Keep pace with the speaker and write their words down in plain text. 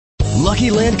Lucky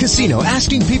Land Casino,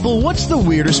 asking people, what's the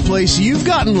weirdest place you've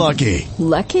gotten lucky?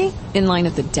 Lucky? In line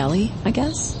at the deli, I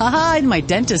guess? Aha, in my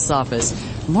dentist's office.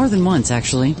 More than once,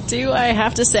 actually. Do I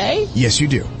have to say? Yes, you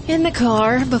do. In the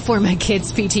car before my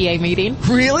kids' PTA meeting.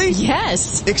 Really?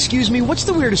 Yes. Excuse me, what's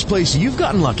the weirdest place you've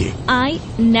gotten lucky? I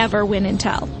never win and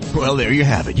tell. Well, there you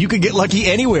have it. You can get lucky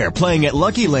anywhere, playing at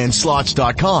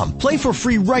LuckyLandSlots.com. Play for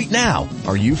free right now.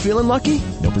 Are you feeling lucky?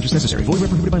 No purchase necessary. Void where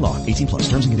prohibited by law. 18+.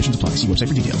 Terms and conditions apply. See website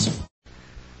for details.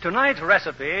 Tonight's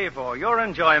recipe for your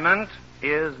enjoyment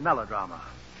is melodrama.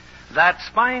 That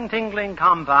spine-tingling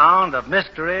compound of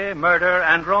mystery, murder,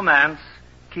 and romance,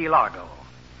 Keylargo.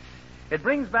 It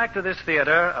brings back to this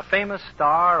theater a famous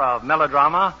star of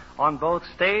melodrama on both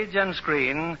stage and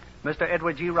screen, Mr.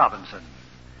 Edward G. Robinson.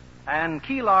 And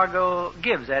Keylargo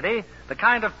gives Eddie the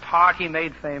kind of part he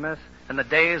made famous in the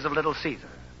days of Little Caesar.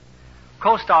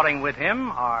 Co-starring with him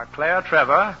are Claire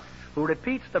Trevor, who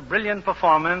repeats the brilliant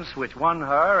performance which won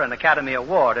her an Academy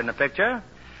Award in the picture,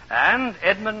 and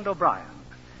Edmund O'Brien,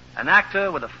 an actor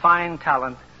with a fine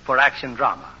talent for action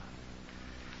drama.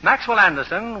 Maxwell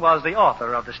Anderson was the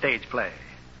author of the stage play,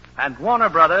 and Warner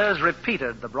Brothers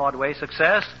repeated the Broadway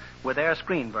success with their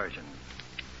screen version.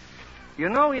 You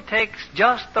know, it takes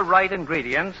just the right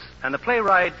ingredients and the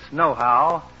playwright's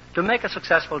know-how to make a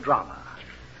successful drama.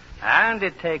 And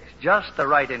it takes just the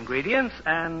right ingredients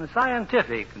and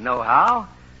scientific know-how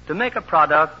to make a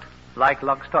product like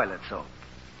Lux Toilet Soap.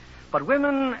 But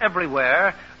women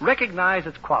everywhere recognize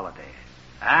its quality,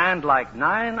 and like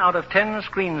 9 out of 10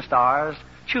 screen stars,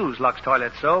 choose Lux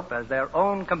Toilet Soap as their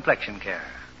own complexion care.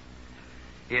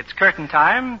 It's curtain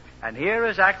time, and here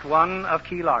is Act One of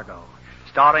Keylargo,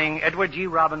 starring Edward G.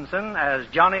 Robinson as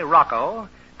Johnny Rocco,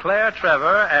 Claire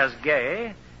Trevor as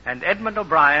Gay, and Edmund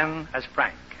O'Brien as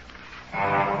Frank.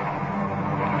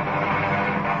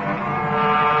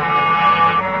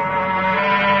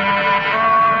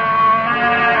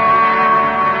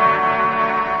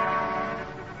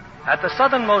 At the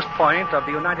southernmost point of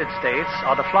the United States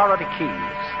are the Florida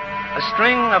Keys, a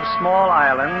string of small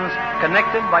islands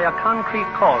connected by a concrete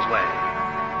causeway.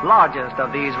 Largest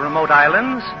of these remote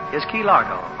islands is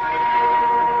Keylargo.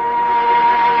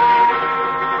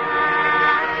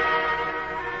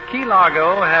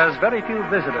 Keylargo has very few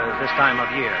visitors this time of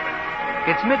year.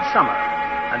 It's midsummer,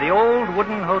 and the old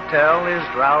wooden hotel is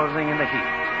drowsing in the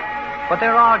heat. But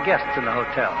there are guests in the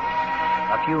hotel.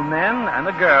 A few men and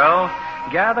a girl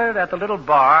gathered at the little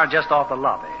bar just off the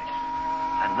lobby.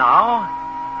 And now,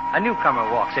 a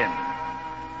newcomer walks in.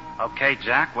 Okay,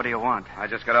 Jack, what do you want? I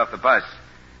just got off the bus.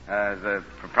 Is the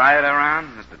proprietor around,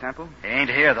 Mr. Temple? He ain't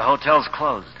here. The hotel's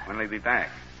closed. When will he be back?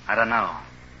 I don't know.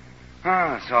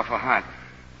 Oh, it's awful hot.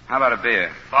 How about a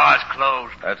beer? Bar's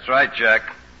closed. That's right, Jack.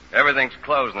 Everything's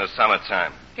closed in the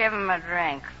summertime. Give him a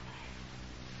drink.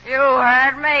 You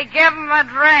heard me. Give him a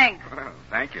drink. Well,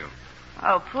 thank you.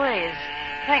 Oh, please.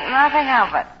 Think nothing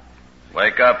of it.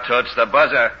 Wake up, Toots, the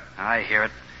buzzer. I hear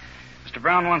it. Mr.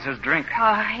 Brown wants his drink.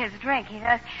 Oh, his drink. He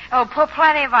does. Oh, put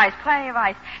plenty of ice.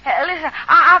 Listen,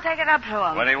 I'll take it up to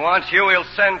him. When he wants you, he'll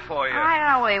send for you.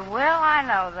 I know he will. I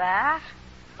know that.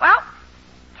 Well,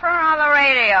 turn on the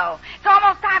radio. It's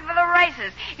almost time for the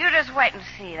races. You just wait and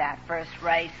see that first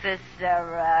race. This,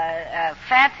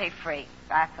 Fancy Freak.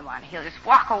 That's the one. He'll just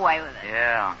walk away with it.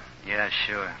 Yeah,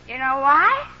 sure. You know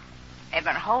why? They've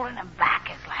been holding him back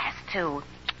his last two.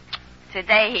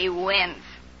 Today he wins.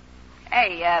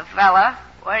 Hey, fella,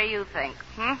 what do you think?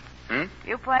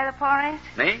 You play the ponies?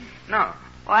 Me? No.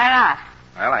 Why not?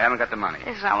 Well, I haven't got the money.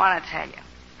 This is what I want to tell you.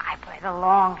 I play the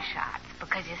long shots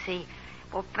because, you see,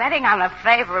 well, betting on a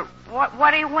favorite,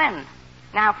 what do you win?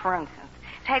 Now, for instance,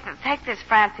 take this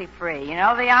Fancy Free. You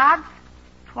know the odds?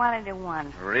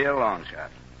 20-1. Real long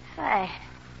shot. Say,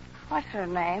 what's her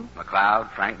name? McLeod,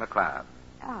 Frank McLeod.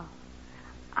 Oh,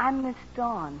 I'm Miss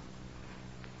Dawn.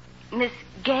 Miss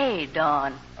Gay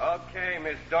Dawn. Okay,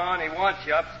 Miss Dawn, he wants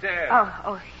you upstairs.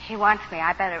 Oh, he wants me.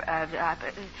 I better,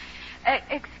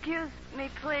 excuse me,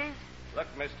 please. Look,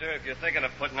 mister, if you're thinking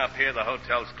of putting up here, the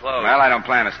hotel's closed. Well, I don't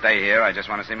plan to stay here. I just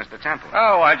want to see Mr. Temple.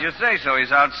 Oh, why'd you say so?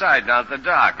 He's outside down at the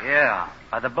dock. Yeah,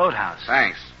 by the boathouse.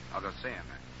 Thanks. I'll go see him.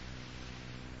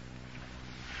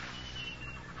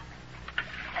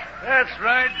 That's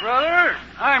right, brother.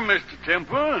 I'm Mr.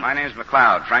 Temple. My name's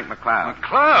McLeod, Frank McLeod.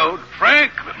 McLeod?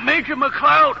 Frank? Major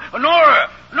McLeod?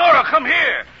 Nora, come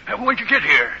here. When'd you get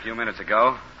here? A few minutes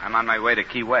ago. I'm on my way to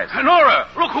Key West. Nora,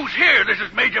 look who's here. This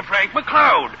is Major Frank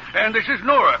McLeod. And this is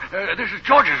Nora. This is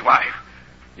George's wife.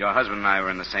 Your husband and I were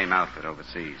in the same outfit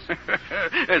overseas.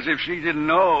 As if she didn't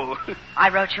know. I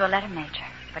wrote you a letter, Major,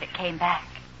 but it came back.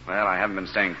 Well, I haven't been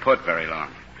staying put very long.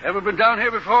 Ever been down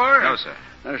here before? No, sir.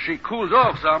 She cools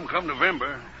off some come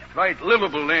November. right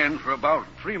livable then for about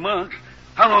 3 months.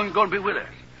 How long you going to be with us?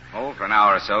 Oh, for an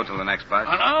hour or so till the next bus.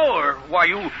 An hour? Why,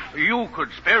 you could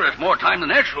spare us more time than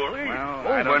that, surely. Well,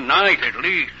 overnight at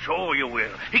least. Sure you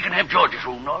will. He can have George's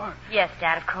room, Nora. Yes,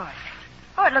 Dad, of course.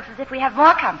 Oh, it looks as if we have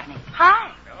more company.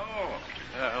 Hi.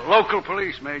 Oh. Local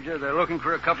police, Major. They're looking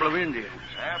for a couple of Indians.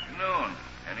 Afternoon.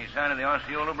 Any sign of the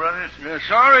Osceola brothers?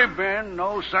 Sorry, Ben.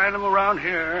 No sign of them around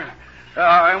here.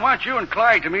 I want you and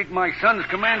Clyde to meet my son's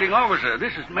commanding officer.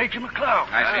 This is Major McLeod.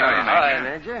 Nice to know you,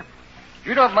 Major. Major. If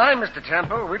you don't mind, Mr.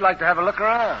 Temple, we'd like to have a look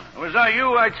around. Was I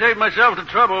you, I'd save myself the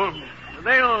trouble.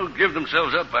 They'll give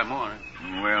themselves up by morning.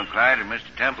 Well, Clyde and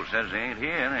Mr. Temple says they ain't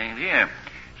here.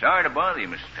 Sorry to bother you,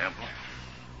 Mr. Temple.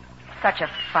 Such a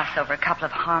fuss over a couple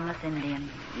of harmless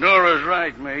Indians. Nora's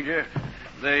right, Major.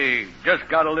 They just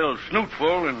got a little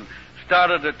snootful and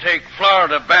started to take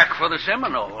Florida back for the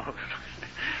Seminole.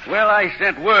 Well, I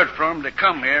sent word for them to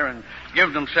come here and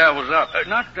give themselves up.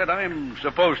 Not that I'm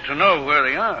supposed to know where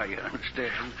they are, you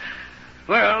understand.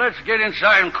 Well, let's get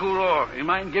inside and cool off. You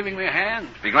mind giving me a hand?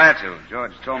 Be glad to.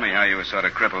 George told me how you were sort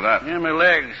of crippled up. Yeah, my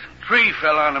legs. Tree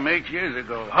fell on them 8 years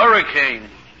ago. Hurricane.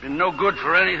 Been no good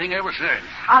for anything ever since.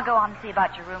 I'll go on and see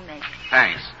about your roommate.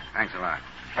 Thanks. Thanks a lot.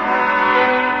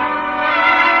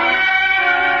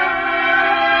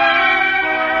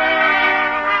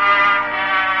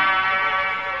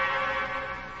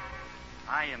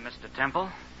 Hiya, Mr. Temple.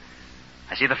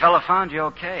 I see the fellow found you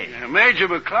okay. Major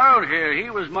McLeod here. He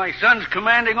was my son's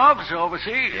commanding officer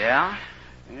overseas. Yeah?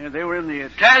 Yeah, they were in the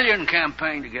Italian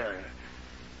campaign together.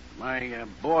 My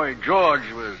boy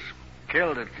George was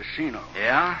killed at Casino.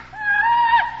 Yeah?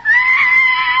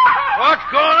 What's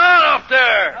going on up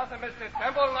there? Nothing, Mr.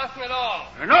 Temple, nothing at all.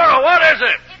 Nora, what is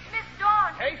it? It's Miss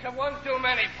Dawn. Case of one's too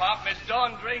many, Pop. Miss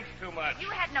Dawn drinks too much. You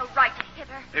had no right to hit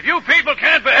her. If you people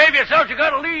can't behave yourselves, you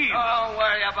gotta leave. Don't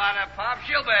worry about it, Pop.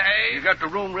 She'll behave. You got the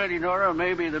room ready, Nora?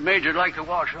 Maybe the major'd like to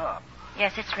wash up.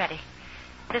 Yes, it's ready.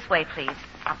 This way, please.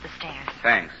 Up the stairs.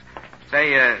 Thanks.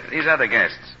 Say, these other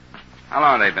guests, how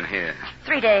long have they been here?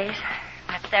 3 days.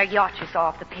 That's their yacht you saw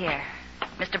off the pier.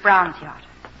 Mr. Brown's yacht.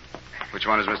 Which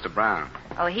one is Mr. Brown?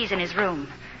 Oh, he's in his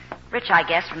room. Rich, I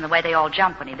guess, from the way they all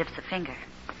jump when he lifts a finger.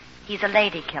 He's a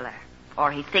lady killer.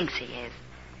 Or he thinks he is.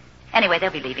 Anyway, they'll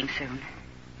be leaving soon.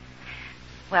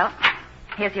 Well,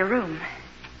 here's your room.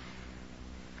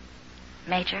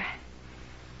 Major,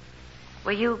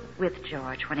 were you with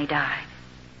George when he died?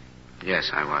 Yes,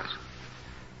 I was.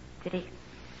 Did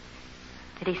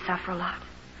he suffer a lot?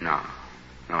 No.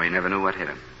 No, he never knew what hit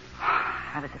him.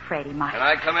 I was afraid he might. Can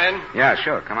I come in? Yeah,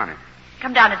 sure. Come on in.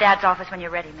 Come down to Dad's office when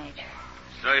you're ready, Major.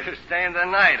 So you're staying the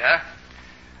night, huh?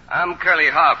 I'm Curly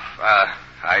Hoff.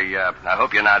 I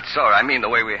hope you're not sore. I mean the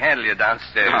way we handle you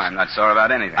downstairs. No, I'm not sore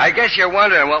about anything. I guess you're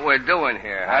wondering what we're doing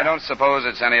here, huh? I don't suppose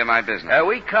it's any of my business.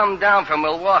 We come down from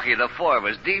Milwaukee, the four of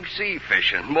us, deep sea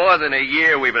fishing. More than a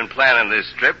year we've been planning this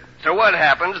trip. So what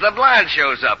happens? The blonde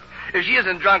shows up. If she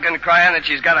isn't drunk and crying, then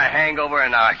she's got a hangover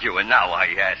and arguing. Now I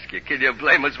ask you, can you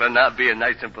blame us for not being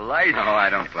nice and polite? No, I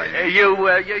don't blame you.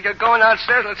 You're going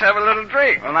downstairs. Let's have a little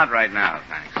drink. Well, not right now,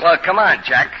 thanks. Well, come on,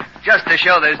 Jack. Just to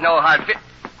show there's no hard fit.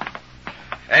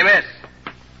 Hey, miss.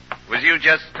 Was you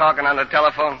just talking on the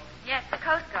telephone? Yes, the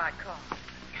Coast Guard called.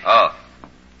 Oh.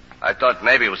 I thought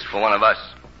maybe it was for one of us.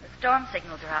 The storm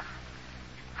signals are up.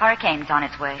 Hurricane's on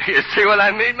its way. You see what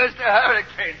I mean, Mr.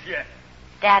 Hurricane? Yeah.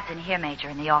 Dad's in here, Major,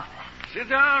 in the office. Sit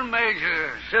down,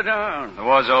 Major. Sit down. The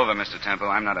war's over, Mr. Temple.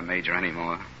 I'm not a major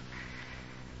anymore.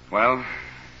 Well,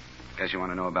 guess you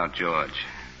want to know about George.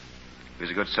 He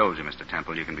was a good soldier, Mr.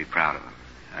 Temple. You can be proud of him.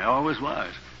 I always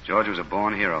was. George was a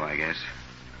born hero, I guess.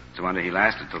 It's a wonder he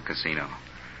lasted till Casino.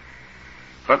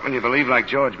 But when you believe like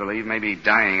George believed, maybe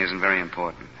dying isn't very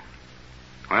important.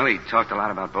 Well, he talked a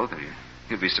lot about both of you.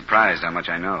 You'd be surprised how much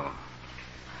I know.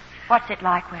 What's it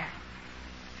like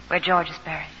where George is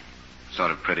buried?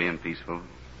 Sort of pretty and peaceful.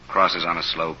 Crosses on a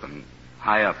slope and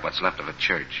high up what's left of a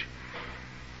church.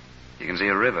 You can see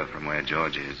a river from where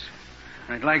George is.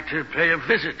 I'd like to pay a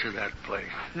visit to that place.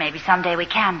 Maybe someday we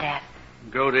can, Dad.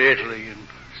 Go to Italy and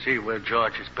see where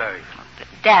George is buried.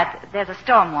 Dad, there's a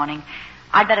storm warning.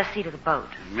 I'd better see to the boat.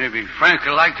 Maybe Frank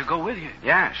would like to go with you.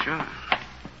 Yeah, sure.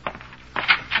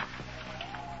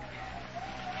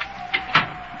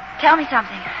 Tell me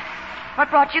something. What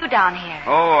brought you down here?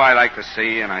 Oh, I like the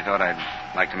sea, and I thought I'd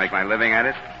like to make my living at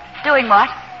it. Doing what?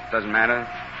 Doesn't matter.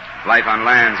 Life on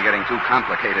land's getting too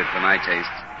complicated for my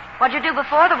taste. What'd you do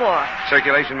before the war?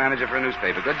 Circulation manager for a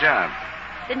newspaper. Good job.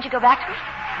 Didn't you go back to it?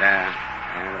 Yeah,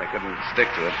 but I couldn't stick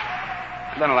to it.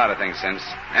 I've done a lot of things since.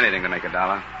 Anything to make $1.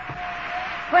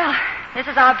 Well, this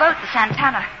is our boat, the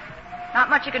Santana.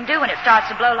 Not much you can do when it starts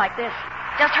to blow like this.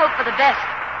 Just hope for the best.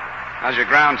 How's your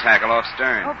ground tackle off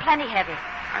stern? Oh, plenty heavy.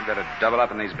 I've got to double up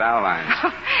in these bow lines.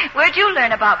 Where'd you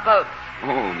learn about boats?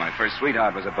 Oh, my first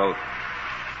sweetheart was a boat.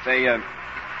 Say,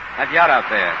 that yacht out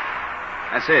there,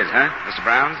 that's his, huh? Mr.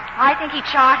 Brown's? I think he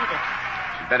chartered it.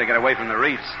 She'd better get away from the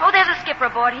reefs. Oh, there's a skipper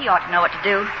aboard. He ought to know what to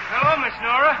do. Hello, Miss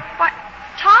Nora. What?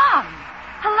 Tom.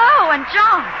 Hello, and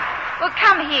John. Well,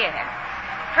 come here.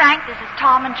 Frank, this is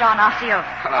Tom and John Osceola.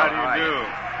 Hello, How do you do?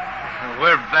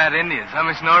 We're bad Indians, huh,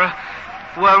 Miss Nora?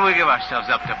 Well, we give ourselves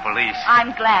up to police.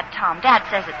 I'm glad, Tom. Dad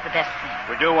says it's the best thing.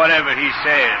 We do whatever he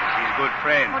says. He's a good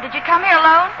friend. Oh, did you come here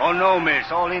alone? Oh, no,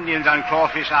 miss. All Indians on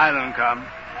Crawfish Island come.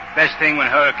 Best thing when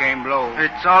hurricane blows.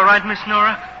 It's all right, Miss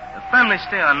Nora. The family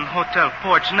stay on hotel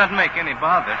porch, not make any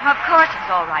bother. Of course it's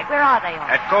all right. Where are they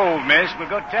all? At Cove, miss. We'll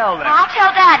go tell them. Well, I'll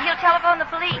tell Dad. He'll telephone the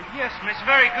police. Yes, miss,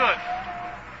 very good.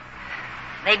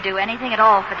 They'd do anything at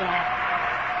all for Dad.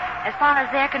 As far as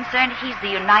they're concerned, he's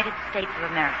the United States of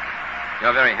America.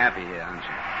 You're very happy here, aren't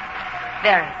you?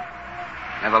 Very.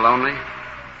 Never lonely?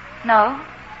 No,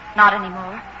 not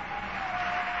anymore.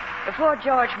 Before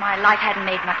George, my life hadn't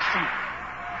made much sense.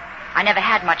 I never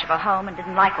had much of a home and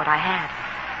didn't like what I had.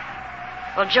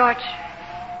 Well, George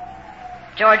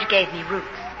gave me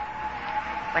roots.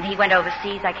 When he went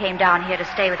overseas, I came down here to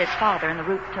stay with his father, and the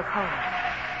roots took hold.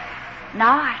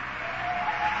 Now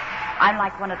I'm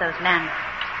like one of those men.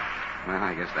 Well,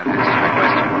 I guess that answers my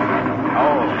question.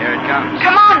 Oh, here it comes.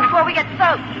 Come on, before we get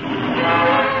soaked.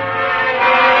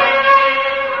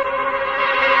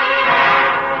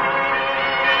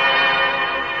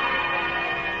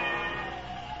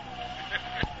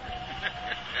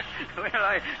 Well,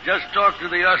 I just talked to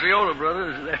the Osceola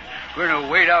brothers. They're going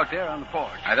to wait out there on the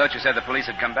porch. I thought you said the police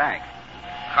had come back.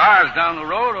 Car's down the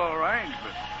road, all right,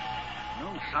 but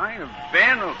no sign of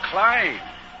Ben or Clyde.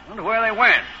 Wonder where they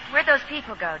went. Where'd those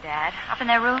people go, Dad? Up in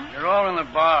their room? They're all in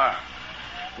the bar.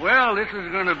 Well, this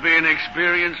is going to be an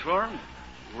experience for them.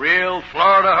 Real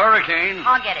Florida hurricane.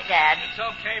 I'll get it, Dad. It's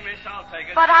okay, miss. I'll take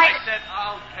it. But I said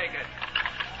I'll take it.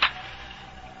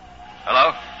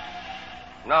 Hello?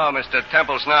 No, Mr.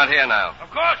 Temple's not here now. Of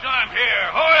course I'm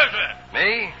here. Who is it?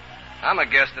 Me? I'm a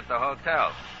guest at the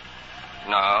hotel.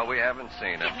 No, we haven't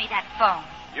seen him. Give me that phone.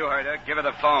 You heard her. Give her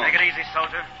the phone. Take it easy,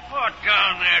 soldier. Put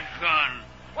down that gun.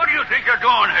 What do you think you're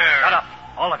doing here? Shut up,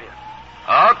 all of you.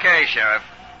 Okay, Sheriff.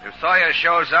 If Sawyer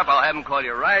shows up, I'll have him call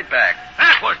you right back.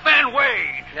 That was Ben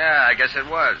Wade. Yeah, I guess it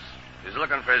was. He's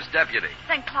looking for his deputy.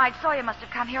 Then Clyde Sawyer must have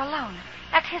come here alone.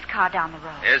 That's his car down the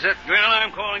road. Is it? Well,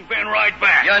 I'm calling Ben right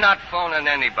back. You're not phoning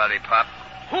anybody, Pop.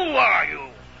 Who are you?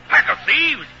 Pack of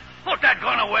thieves? Put that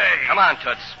gun away. Come on,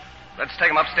 Toots. Let's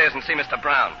take him upstairs and see Mr.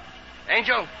 Brown.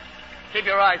 Angel, keep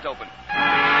your eyes open.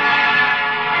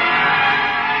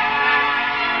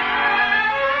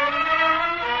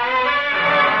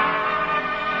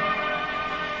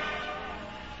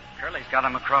 Curly's got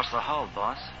him across the hall,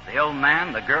 boss. The old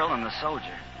man, the girl, and the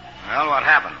soldier. Well, what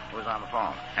happened? Who's on the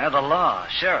phone? The law,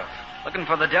 sheriff, looking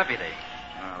for the deputy.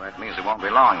 Well, that means it won't be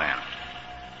long then.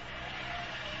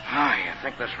 Oh, you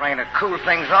think this rain would cool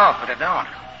things off, but it don't.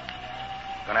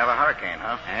 Gonna have a hurricane,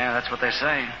 huh? Yeah, that's what they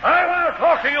say. I want to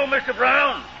talk to you, Mr.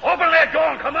 Brown. Open that door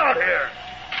and come out here.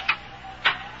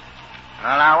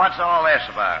 Well, now, what's all this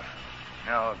about?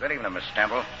 Oh, good evening, Miss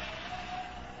Temple.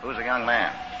 Who's the young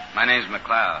man? My name's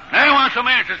McLeod. I want some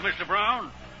answers, Mr.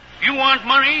 Brown. You want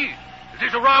money? Is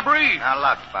this a robbery? Now,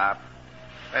 look, Bob.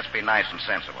 Let's be nice and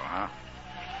sensible, huh?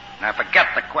 Now, forget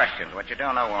the questions. What you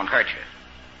don't know won't hurt you.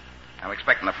 I'm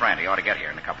expecting a friend. He ought to get here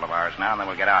in a couple of hours now, and then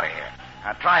we'll get out of here.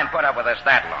 Now, try and put up with us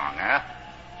that long, huh?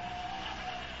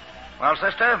 Well,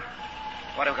 sister,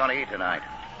 what are we going to eat tonight?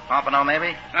 Pompano,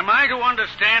 maybe? Am I to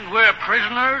understand we're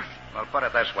prisoners? Well, put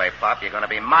it this way, Pop. You're going to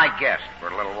be my guest for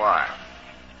a little while.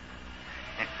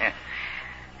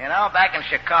 You know, back in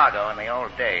Chicago in the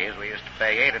old days, we used to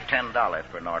pay $8 or $10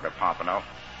 for an order of Pompano.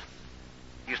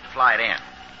 Used to fly it in.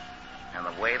 And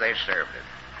the way they served it.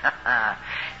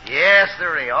 Yes,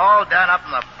 sirree. All done up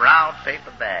in the brown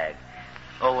paper bag.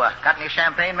 Oh, got any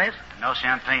champagne, miss? No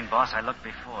champagne, boss. I looked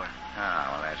before. Oh,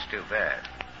 well, that's too bad.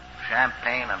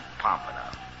 Champagne and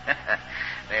Pompano.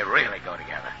 They really go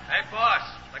together. Hey, boss,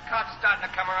 the cop's starting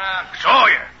to come around.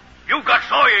 Sawyer! You got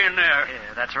Sawyer in there.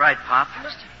 Yeah, that's right, Pop.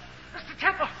 Mr.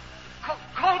 Temple,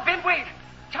 call Ben Wade.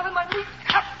 Tell him I need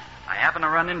help. I happened to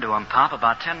run into him, Pop,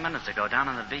 about 10 minutes ago down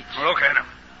on the beach. Look at him.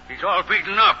 He's all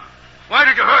beaten up. Why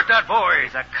did you hurt that boy?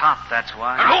 He's a cop, that's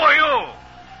why. And who are you?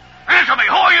 Answer me,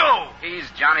 who are you?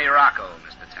 He's Johnny Rocco,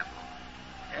 Mr. Temple.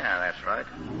 Yeah, that's right.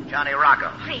 Johnny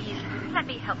Rocco. Please, let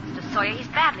me help Mr. Sawyer. He's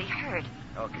badly hurt.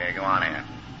 Okay, go on in.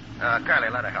 Curly,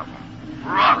 let her help him.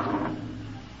 Rocco.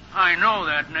 I know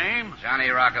that name. Johnny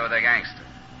Rocco, the gangster.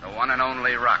 The one and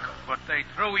only Rocco. But they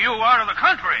threw you out of the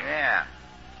country. Yeah.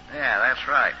 Yeah, that's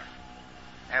right.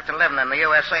 After living in the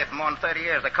USA for more than 30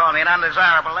 years, they called me an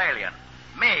undesirable alien.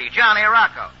 Me, Johnny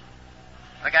Rocco.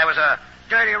 Like I was a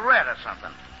dirty red or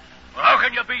something. Well, how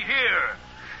can you be here?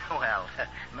 Well,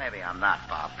 maybe I'm not,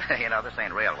 Pop. You know, this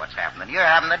ain't real what's happening. You're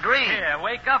having a dream. Here,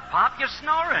 wake up, Pop. You're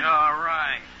snoring. All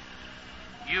right.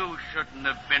 You shouldn't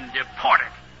have been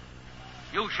deported.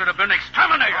 You should have been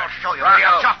exterminated. I'll show you.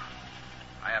 Rocco.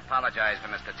 I apologize for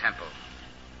Mr. Temple.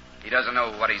 He doesn't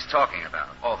know what he's talking about.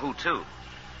 Oh, who to?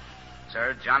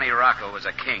 Sir, Johnny Rocco was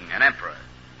a king, an emperor.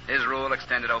 His rule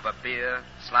extended over beer,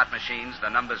 slot machines, the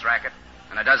numbers racket,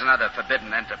 and a dozen other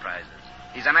forbidden enterprises.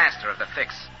 He's a master of the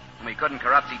fix. Whom he couldn't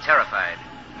corrupt, he terrified.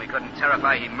 Whom he couldn't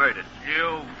terrify, he murdered.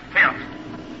 You filth.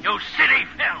 You city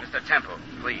filth. Mr. Temple,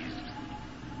 please.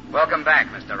 Welcome back,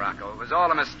 Mr. Rocco. It was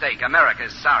all a mistake.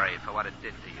 America's sorry for what it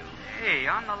did to you. Hey,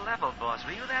 on the level, boss.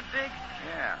 Were you that big?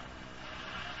 Yeah.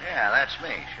 Yeah, that's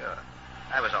me, sure.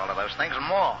 I was all of those things and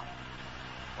more.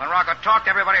 When Rocco talked,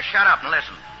 everybody shut up and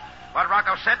listened. What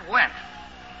Rocco said went.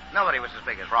 Nobody was as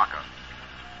big as Rocco.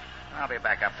 I'll be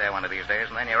back up there one of these days,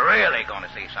 and then you're really going to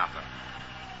see something.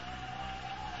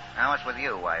 Now, what's with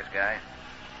you, wise guy?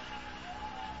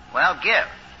 Well, give.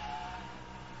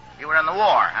 You were in the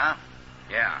war, huh?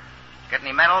 Yeah. Get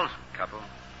any medals? Couple.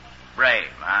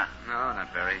 Brave, huh? No,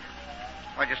 not very.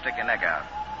 Why'd you stick your neck out?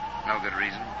 No good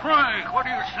reason. Frank, what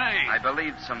are you saying? I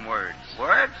believed some words.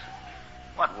 Words?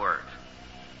 What words?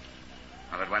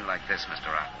 Well, it went like this, Mr.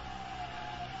 Rocco.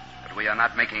 But we are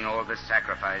not making all this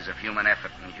sacrifice of human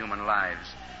effort and human lives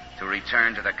to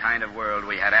return to the kind of world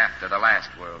we had after the last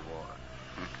World War.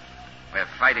 We're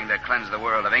fighting to cleanse the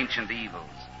world of ancient evils,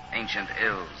 ancient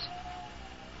ills.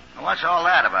 What's all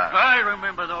that about? I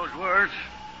remember those words.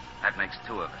 That makes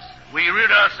two of us. We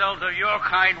rid ourselves of your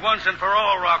kind once and for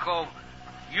all, Rocco.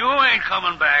 You ain't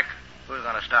coming back. Who's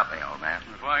going to stop me, old man?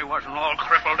 If I wasn't all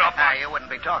crippled up... You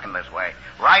wouldn't be talking this way.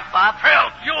 Right, Bob?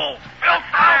 Filth, you filth!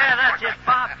 Yeah, that's it,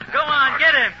 Pop. Go on,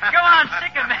 get him. Go on,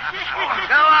 stick him.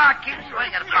 Go on, keep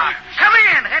swinging, Bob. Come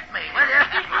in, hit me, will you?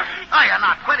 Oh, you're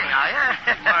not quitting, are you?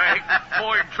 My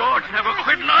boy George never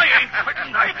quit, and I ain't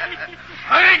quitting.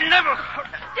 I ain't never...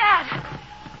 Dad!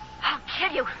 I'll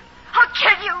kill you. I'll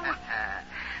kill you.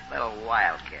 Little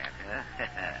wildcat, huh?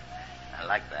 I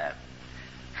like that.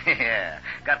 Yeah.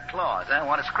 Got claws, huh?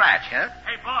 Want to scratch, huh?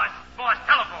 Hey, boss,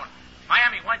 telephone.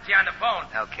 Miami wants you on the phone.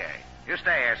 Okay. You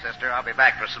stay here, sister. I'll be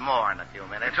back for some more in a few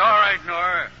minutes. It's all right,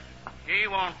 Nora. He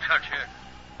won't touch you.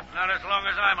 Not as long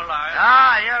as I'm alive.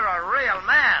 Ah, you're a real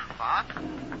man, Pop.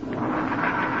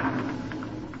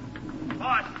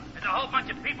 Boss, there's a whole bunch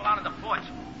of people out on the porch.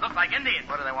 Look like Indians.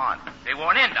 What do they want? They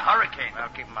want in the hurricane. Well,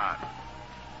 keep them out.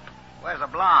 Where's the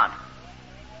blonde?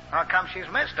 How come she's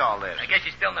missed all this? I guess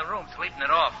she's still in the room, sleeping it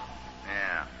off.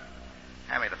 Yeah.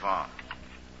 Hand me the phone.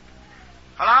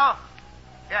 Hello?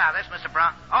 Yeah, this Mr.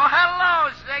 Brown. Oh,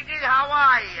 hello, Ziggy. How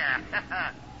are you?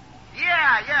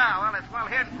 Yeah. Well, it's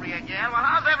well hidden for you again. Well,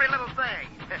 how's every little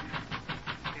thing?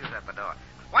 Who's at the door?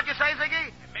 What'd you say,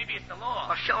 Ziggy? Maybe it's the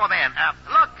law. Well, show him in.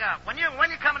 Look, when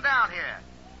you coming down here?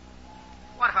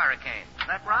 What hurricane? Is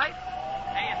that right?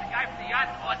 Hey, it's the guy from the yacht,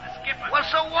 boss, the skipper. Well,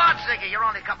 so what, Ziggy? You're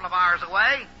only a couple of hours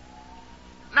away.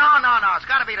 No. It's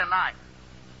got to be tonight.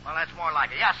 Well, that's more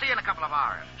like it. Yeah, see you in a couple of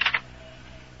hours.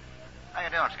 How you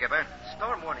doing, Skipper?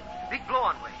 Storm warning. Big blow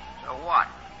on way. So what?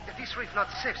 If this reef not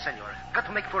safe, senor, got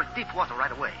to make for deep water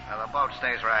right away. Well, the boat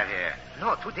stays right here.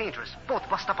 No, too dangerous. Boat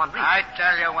bust up on reef. I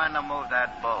tell you when to move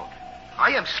that boat.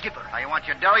 I am skipper. Now, you want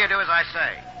your dough, you do as I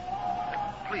say.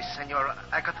 Please, senor,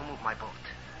 I got to move my boat.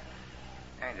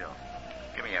 Angel,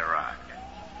 give me your rod.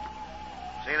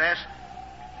 See this?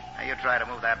 Now, you try to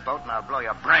move that boat, and I'll blow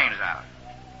your brains out.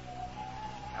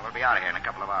 Now, we'll be out of here in a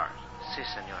couple of hours. Si,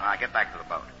 senor. All right, get back to the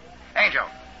boat. Angel,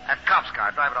 that cop's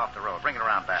car, drive it off the road. Bring it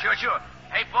around back. Sure.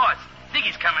 Hey, boss,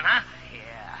 Ziggy's coming, huh?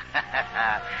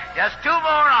 Yeah. Just 2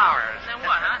 more hours. Then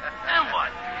what, huh? Then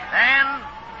what? Then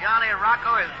Johnny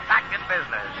Rocco is back in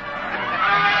business.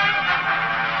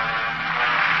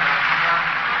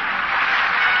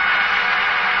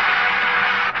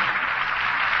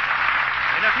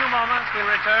 In a few moments, we'll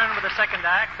return with the second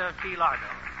act of Keylargo.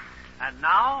 And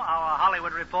now, our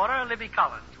Hollywood reporter, Libby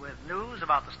Collins, with news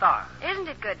about the stars. Isn't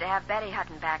it good to have Betty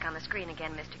Hutton back on the screen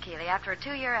again, Mr. Keeley, after a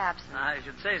 2-year absence? I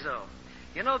should say so.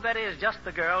 You know, Betty is just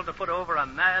the girl to put over a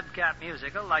madcap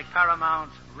musical like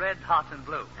Paramount's Red Hot and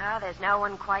Blue. Oh, there's no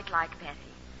one quite like Betty.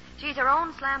 She's her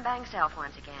own slam-bang self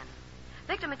once again.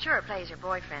 Victor Mature plays her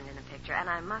boyfriend in the picture, and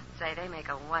I must say they make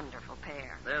a wonderful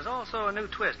pair. There's also a new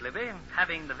twist, Libby,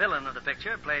 having the villain of the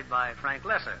picture played by Frank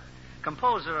Lesser,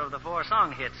 composer of the 4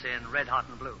 song hits in Red Hot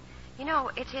and Blue. You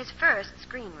know, it's his first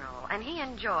screen role, and he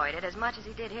enjoyed it as much as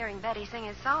he did hearing Betty sing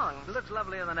his songs. She looks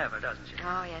lovelier than ever, doesn't she?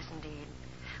 Oh, yes, indeed.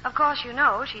 Of course, you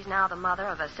know she's now the mother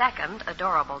of a second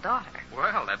adorable daughter.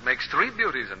 Well, that makes 3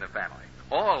 beauties in the family.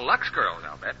 All Lux girls,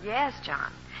 I'll bet. Yes,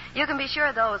 John. You can be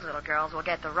sure those little girls will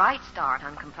get the right start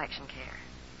on complexion care.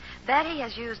 Betty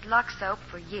has used Lux soap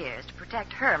for years to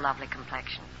protect her lovely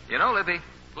complexion. You know, Libby,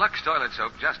 Lux toilet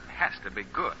soap just has to be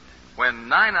good. When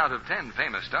 9 out of 10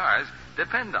 famous stars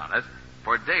depend on it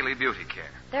for daily beauty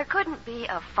care. There couldn't be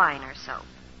a finer soap.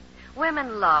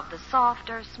 Women love the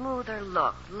softer, smoother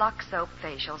look Lux soap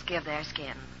facials give their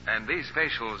skin. And these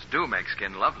facials do make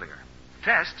skin lovelier.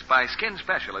 Tests by skin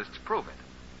specialists prove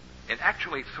it. In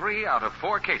actually 3 out of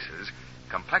 4 cases,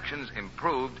 complexions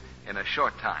improved in a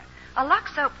short time. A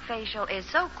Lux soap facial is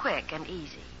so quick and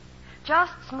easy.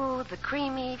 Just smooth the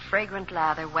creamy, fragrant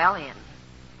lather well in.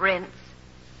 Rinse,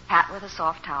 pat with a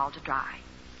soft towel to dry.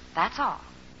 That's all.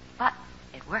 But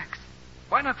it works.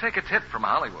 Why not take a tip from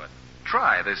Hollywood?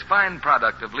 Try this fine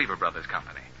product of Lever Brothers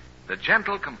Company, the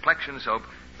gentle complexion soap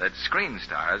that screen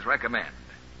stars recommend.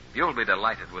 You'll be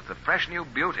delighted with the fresh new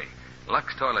beauty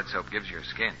Lux toilet soap gives your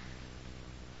skin.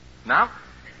 Now,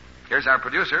 here's our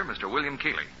producer, Mr. William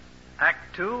Keeley.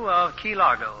 Act 2 of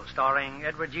Keylargo, starring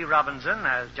Edward G. Robinson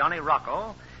as Johnny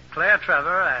Rocco, Claire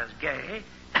Trevor as Gay,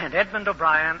 and Edmund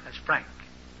O'Brien as Frank.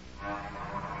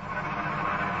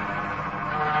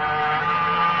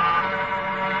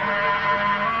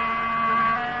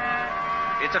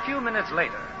 It's a few minutes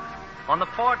later. On the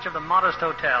porch of the modest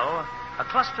hotel, a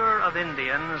cluster of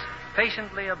Indians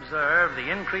patiently observe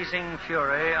the increasing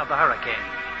fury of the hurricane.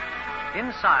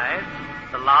 Inside,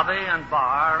 the lobby and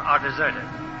bar are deserted.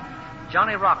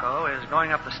 Johnny Rocco is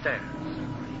going up the stairs.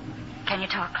 Can you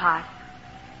talk, Claude?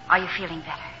 Are you feeling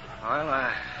better? Well,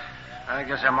 I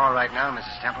guess I'm all right now,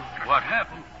 Mrs. Temple. What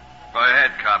happened? Go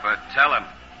ahead, Copper. Tell him.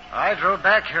 I drove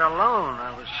back here alone.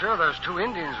 I was sure those 2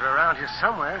 Indians were around here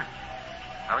somewhere.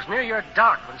 I was near your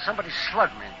dock when somebody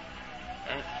slugged me.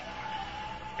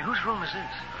 Whose room is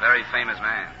this? A very famous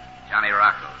man, Johnny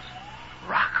Rocco's.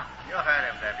 Rocco? You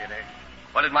heard him, Deputy.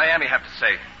 What did Miami have to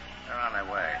say? They're on their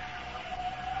way.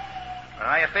 Well,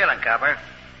 how you feeling, Copper?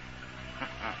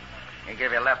 You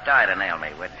gave your left eye to nail me,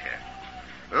 wouldn't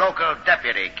you? Local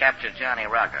deputy captured Johnny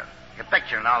Rocco. Your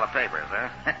picture in all the papers, huh?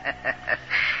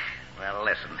 Well,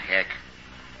 listen, Hick.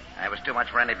 I was too much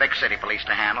for any big city police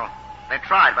to handle. They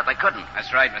tried, but they couldn't.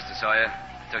 That's right, Mr. Sawyer.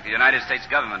 It took the United States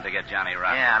government to get Johnny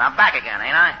Rocco. Yeah, and I'm back again,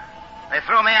 ain't I? They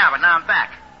threw me out, but now I'm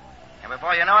back. And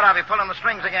before you know it, I'll be pulling the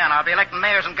strings again. I'll be electing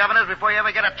mayors and governors before you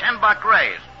ever get a $10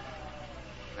 raise.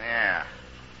 Yeah.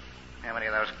 How many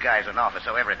of those guys in office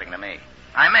owe everything to me?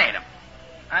 I made them.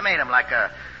 I made them like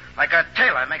a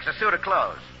tailor makes a suit of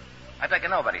clothes. I take a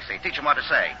nobody seat, teach him what to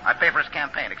say. I pay for his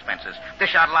campaign expenses,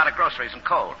 dish out a lot of groceries and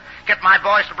coal, get my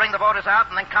boys to bring the voters out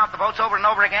and then count the votes over and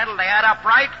over again till they add up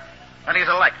right, and he's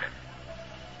elected.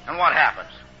 And what happens?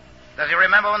 Does he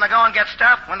remember when the going gets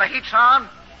tough, when the heat's on?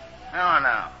 Oh,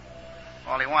 no.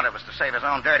 All he wanted was to save his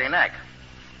own dirty neck.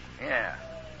 Yeah.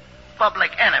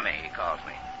 Public enemy, he calls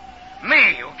me.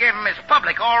 Me, who gave him his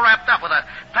public all wrapped up with a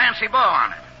fancy bow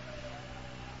on it.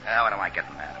 What am I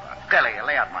getting mad about? Kelly,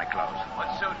 lay out my clothes.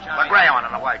 What suit, Johnny? A gray one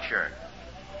and a white shirt.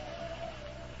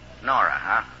 Nora,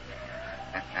 huh?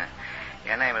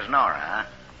 Your name is Nora, huh?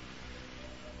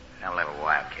 Now, little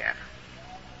wildcat.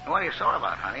 What are you sore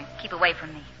about, honey? Keep away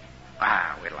from me.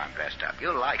 Wait till I'm dressed up.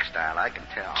 You like style, I can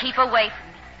tell. Keep away from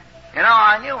me. You know,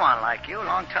 I knew one like you a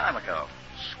long time ago.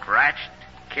 Scratched,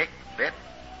 kicked, bit,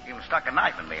 even stuck a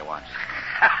knife in me once.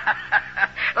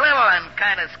 Little and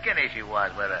kind of skinny she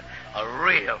was, but a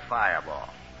real fireball.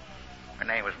 Her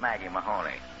name was Maggie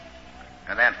Mahoney.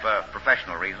 And then for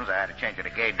professional reasons, I had to change her to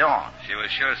Gay Dawn. She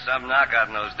was sure some knockout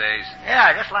in those days.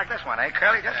 Yeah, just like this one, eh,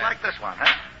 Curly? Just like this one,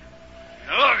 huh?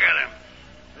 Now look at him.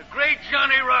 The great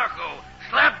Johnny Rocco,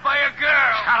 slapped by a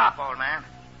girl. Shut up, old man.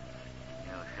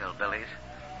 You hillbillies.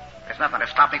 There's nothing to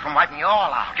stop me from wiping you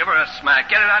all out. Give her a smack.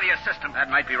 Get it out of your system.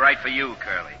 That might be right for you,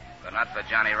 Curly, but not for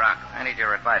Johnny Rocco. I need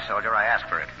your advice, soldier. I asked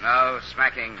for it. No,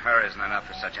 smacking her isn't enough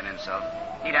for such an insult.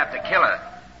 He'd have to kill her.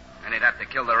 And he'd have to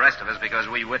kill the rest of us because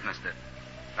we witnessed it.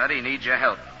 But he needs your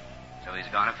help. So he's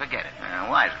going to forget it.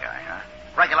 Wise guy,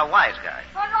 huh? Regular wise guy.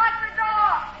 Unlock the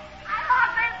door!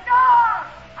 Unlock this door!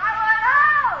 I want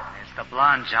out! It's the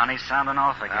blonde, Johnny, sounding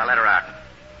off again. Now, let her out.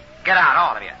 Get out,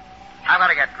 all of you. I've got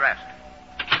to get dressed.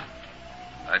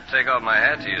 I'd take off my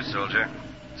hat to you, soldier.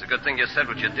 It's a good thing you said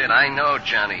what you did. I know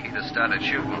Johnny. He'd have started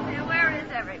shooting. Where is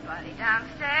everybody?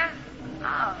 Downstairs?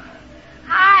 Oh.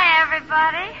 Hi,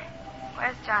 everybody.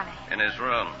 Where's Johnny? In his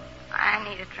room. I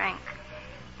need a drink.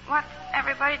 What's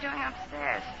everybody doing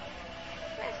upstairs?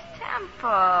 Miss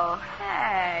Temple.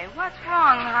 Hey, what's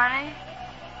wrong, honey?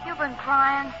 You've been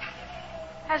crying.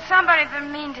 Has somebody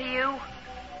been mean to you?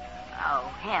 Oh,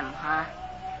 him, huh?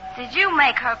 Did you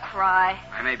make her cry?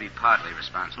 I may be partly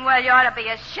responsible. Well, you ought to be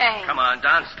ashamed. Come on,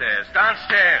 downstairs.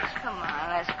 Downstairs. Come on,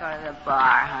 let's go to the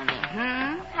bar, honey.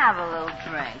 Have a little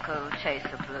drink. It'll chase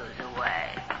the blues away.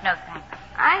 No, thanks.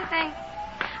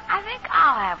 I think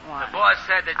I'll have one. The boss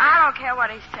said that I don't care what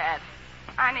he said.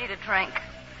 I need a drink.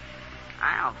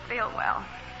 I don't feel well.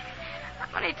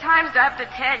 How many times do I have to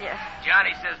tell you?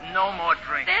 Johnny says no more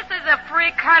drink. This is a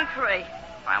free country.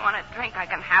 If I want a drink, I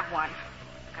can have one.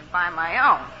 I can buy my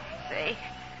own. See?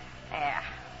 There.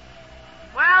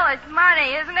 Well, it's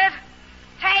money, isn't it?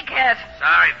 Take it.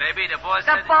 Sorry, baby. The boss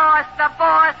The said... boss.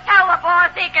 Tell the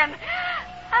boss he can...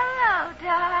 Hello,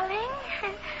 darling.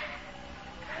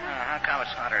 How come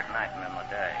it's hotter at night than in the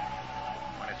day?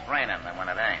 When it's raining than when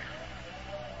it ain't?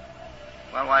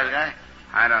 Well, wise guy?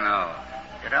 I don't know.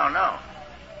 You don't know?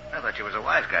 I thought you was a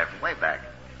wise guy from way back.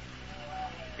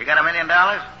 You got $1 million?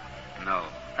 No.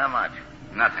 How much?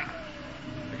 Nothing.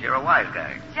 But you're a wise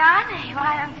guy. Johnny,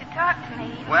 why don't you talk to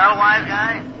me? Well, wise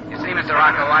guy? You see, Mr.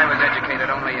 Rocco, I was educated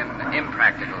only in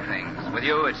impractical things. With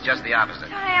you, it's just the opposite.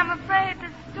 Johnny, I'm afraid the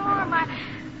storm. I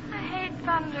hate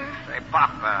thunder. Say,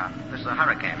 Pop, this is a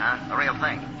hurricane, huh? A real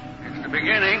thing. It's the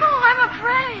beginning. Oh, I'm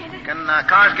afraid. Can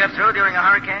cars get through during a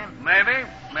hurricane? Maybe,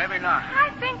 maybe not.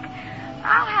 I think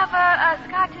I'll have a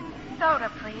scotch and soda,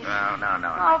 please. No.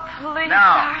 Oh, please, No.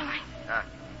 darling.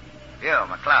 You,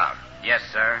 McLeod. Yes,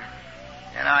 sir.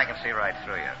 You know, I can see right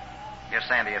through you. You're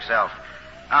saying to yourself,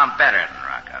 I'm better than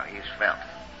Rocco. He's felt.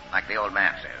 Like the old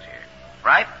man says here.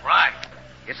 Right? Right.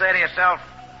 You say to yourself,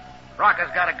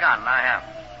 Rocco's got a gun, and I haven't.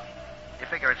 You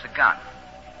figure it's a gun.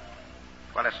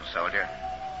 Well, listen, soldier.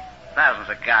 Thousands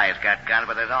of guys got guns,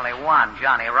 but there's only one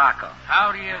Johnny Rocco.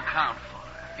 How do you account for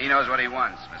it? He knows what he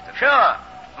wants, Mr. Sure.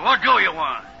 What do you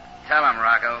want? Tell him,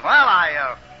 Rocco. Well,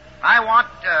 I want,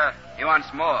 He wants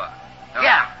more.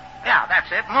 Yeah,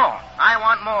 that's it, more. I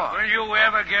want more. Will you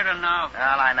ever get enough?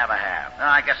 Well, I never have. No,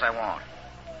 I guess I won't.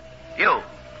 You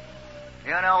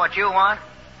know what you want?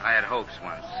 I had hopes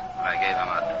once, but I gave them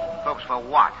up. Hopes for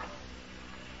what?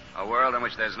 A world in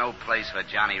which there's no place for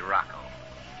Johnny Rocco.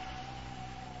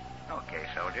 Okay,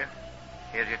 soldier.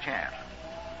 Here's your chance.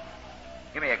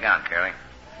 Give me a gun, Curly.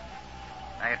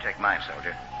 Now you take mine,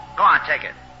 soldier. Go on, take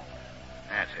it.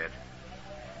 That's it.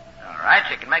 All right,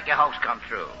 you can make your hopes come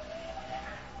true.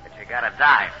 But you gotta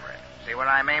die for it. See where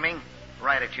I'm aiming?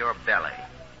 Right at your belly.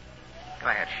 Go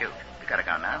ahead, shoot. You got a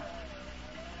gun now.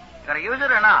 You gonna use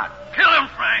it or not? Kill him,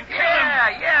 Frank. Kill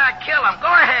him. Yeah, kill him. Go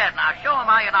ahead now. Show him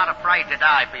how you're not afraid to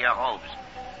die for your hopes.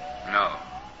 No.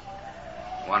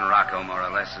 One Rocco, more or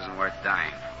less, isn't worth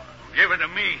dying for. Give it to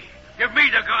me. Give me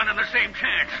the gun and the same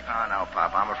chance. Oh, no,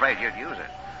 Papa. I'm afraid you'd use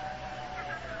it.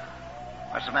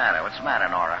 What's the matter? What's the matter,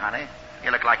 Nora, honey?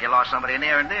 You look like you lost somebody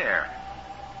near and dear.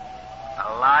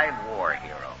 A live war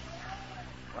hero.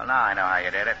 Well, now I know how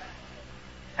you did it.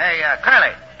 Hey,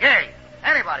 Curly, Gay,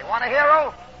 anybody want a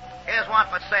hero? Here's one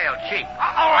for sale, cheap.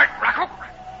 All right, Rocco.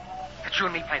 Let you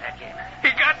and me play that game. He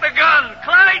got the gun.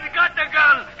 Clyde got the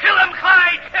gun. Kill him,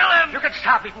 Clyde. Kill him. You can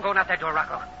stop me from going out that door,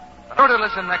 Rocco. Sure to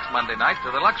listen next Monday night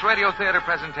to the Lux Radio Theater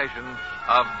presentation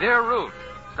of Dear Ruth,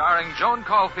 starring Joan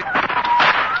Caulfield.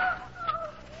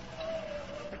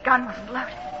 The gun wasn't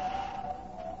loaded.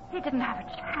 He didn't have a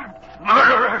chance.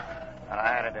 Murderer. Well, I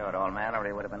had to do it, old man, or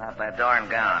he would have been out that door and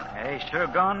gone. Hey, sure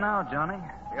gone now, Johnny.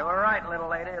 You were right, little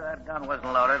lady. That gun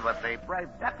wasn't loaded, but the brave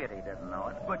deputy didn't know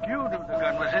it. But you knew the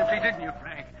gun was empty, didn't you,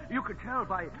 Frank? You could tell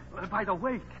by the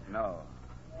weight. No,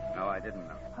 I didn't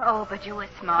know. Oh, but you were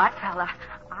smart, fella.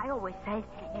 I always say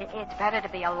it's better to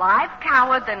be a live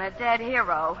coward than a dead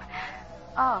hero.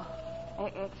 Oh,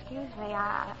 excuse me.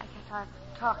 I guess I'm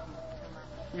talking too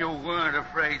much. You weren't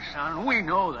afraid, son. We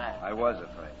know that. I was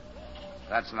afraid.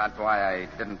 That's not why I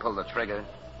didn't pull the trigger.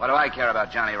 What do I care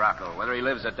about Johnny Rocco, whether he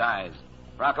lives or dies?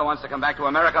 Rocco wants to come back to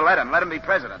America. Let him. Let him be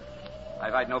president. I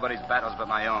fight nobody's battles but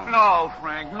my own. No,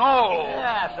 Frank, no.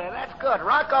 Yeah, say, that's good.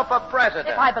 Rocco for president.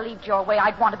 If I believed your way,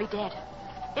 I'd want to be dead.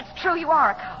 It's true you are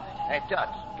a coward. Hey,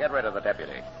 Toots, get rid of the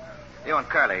deputy. You and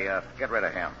Curly, get rid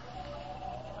of him.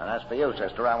 And as for you,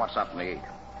 sister, I want something to eat.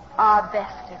 Our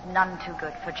best is none too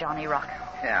good for Johnny Rocco.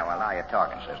 Yeah, well, now you're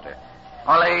talking, sister.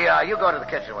 Only, you go to the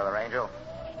kitchen with her, Angel.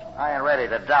 I ain't ready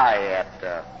to die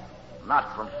yet.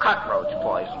 Not from cockroach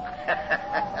poison.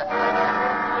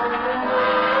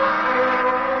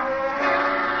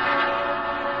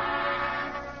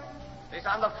 He's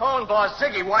on the phone, boss.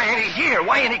 Ziggy, why ain't he here?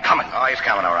 Why ain't he coming? Oh, he's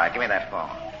coming, all right. Give me that phone.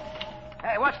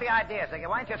 Hey, what's the idea, Ziggy?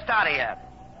 Why ain't you started yet?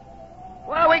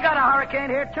 Well, we got a hurricane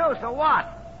here, too, so what?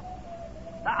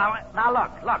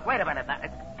 Now, look, wait a minute. Now,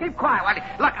 keep quiet.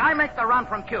 Look, I make the run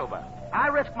from Cuba. I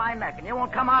risk my neck, and you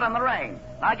won't come out in the rain.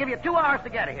 I'll give you 2 hours to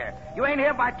get here. You ain't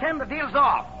here by 10, the deal's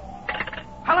off.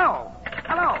 Hello.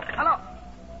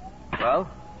 Well?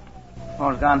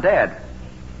 Phone's gone dead.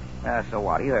 So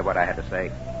what? You heard what I had to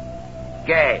say.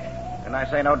 Gay. Didn't I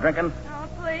say no drinking? Oh,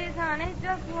 please, honey,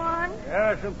 just one. There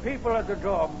are some people at the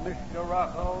door, Mr.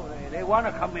 Rocco. They want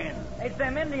to come in. It's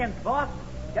them Indians, boss.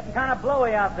 Getting kind of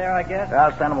blowy out there, I guess.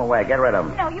 I'll send them away. Get rid of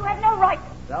them. No, you have no right.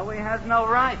 Zoe has no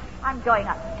right. I'm going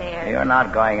upstairs. You're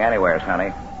not going anywhere,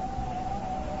 honey.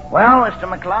 Well, Mr.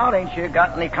 McLeod, ain't you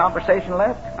got any conversation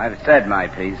left? I've said my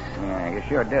piece. Yeah, you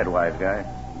sure did, wise guy.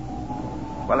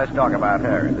 Well, let's talk about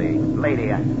her, the lady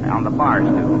on the bar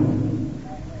stool.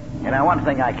 You know, one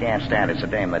thing I can't stand is a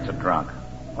dame that's a drunk.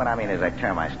 What I mean is they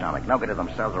turn my stomach. No good to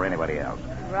themselves or anybody else.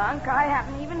 Drunk? I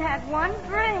haven't even had one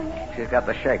drink. She's got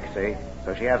the shake, see?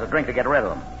 So she has a drink to get rid of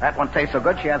them. That one tastes so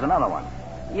good, she has another one.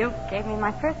 You gave me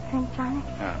my first drink, Johnny.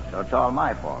 Oh, so it's all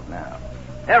my fault now.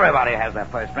 Everybody has that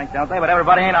first drink, don't they? But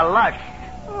everybody ain't a lush.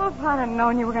 Oh, if I'd have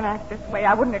known you were going to act this way,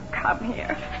 I wouldn't have come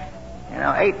here. You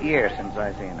know, 8 years since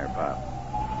I seen her, Pop.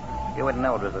 You wouldn't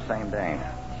know it was the same dame.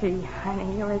 Gee,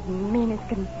 honey, you're as mean as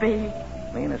can be.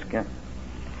 Mean as can...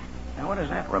 Now, what does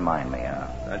that remind me of?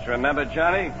 Don't you remember,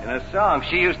 Johnny? In a song,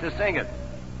 she used to sing it.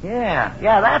 Yeah,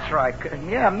 that's right.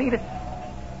 Yeah, meet it.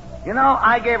 You know,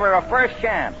 I gave her a first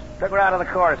chance. Took her out of the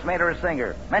chorus, made her a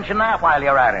singer. Mention that while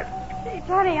you're at it. Gee,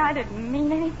 Johnny, I didn't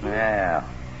mean anything. Yeah,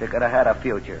 she could have had a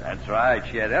future. That's right.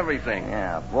 She had everything.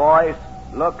 Yeah, voice,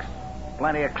 looks,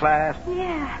 plenty of class.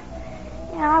 Yeah,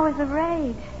 I was of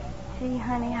age. Gee,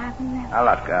 honey, I've never... Now,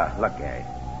 look, Gay.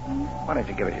 Why don't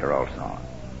you give us your old song?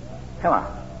 Come on.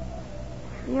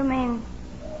 You mean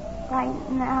right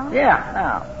now? Yeah,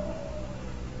 now.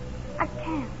 I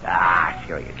can't.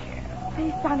 Sure you can.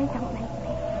 Please, Johnny, don't make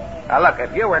me. Now, look,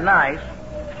 if you were nice,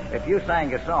 if you sang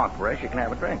your song for us, you can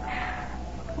have a drink.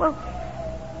 Well,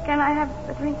 can I have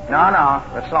the drink? No,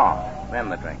 the song, then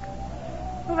the drink.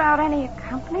 Without any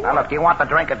accompaniment? Now, look, do you want the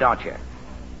drink or don't you?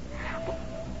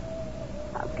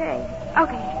 Okay.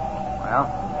 Well?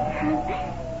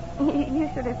 You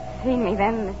should have seen me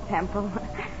then in the temple.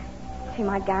 See,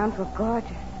 my gowns were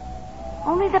gorgeous.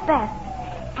 Only the best.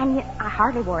 And yet I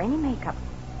hardly wore any makeup.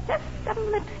 Just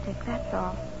some lipstick, that's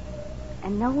all.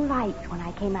 And no lights when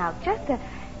I came out. Just a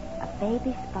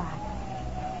baby spot.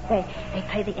 They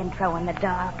play the intro in the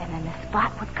dark, and then the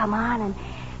spot would come on,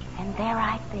 and there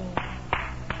I'd be.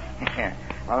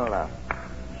 Well,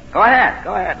 go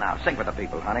ahead now. Sing for the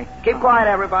people, honey. Keep quiet,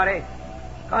 everybody.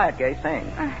 Go ahead, Gay,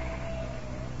 sing.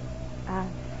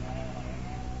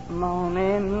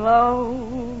 Moaning low,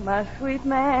 my sweet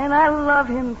man, I love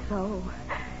him so.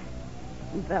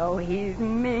 Though he's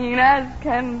mean as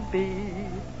can be,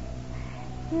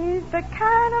 he's the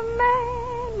kind of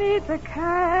man, needs a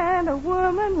kind of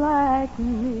woman like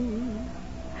me.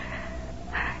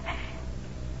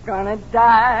 Gonna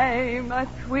die, my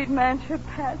sweet man should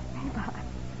pass me by.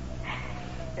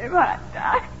 If I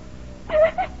die,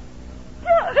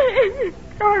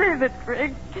 Johnny, the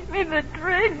drink. Give me the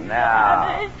drink.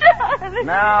 No. Johnny.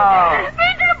 No.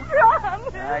 Make a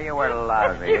promise. You were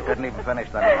lousy. You couldn't even finish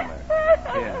the number.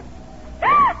 Here.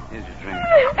 Here's your drink.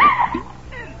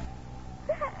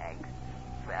 Thanks,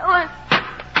 fellas.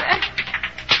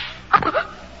 Oh,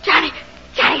 Johnny,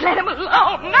 let him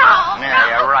alone. No.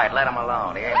 Yeah, you're right. Let him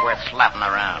alone. He ain't worth slapping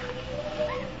around.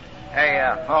 Hey,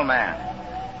 old man.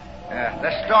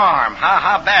 The storm.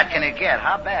 How bad can it get?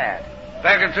 How bad?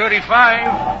 Back in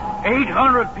 35,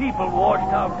 800 people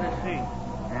washed out to sea.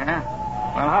 Yeah?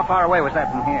 Well, how far away was that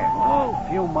from here? Oh, a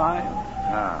few miles.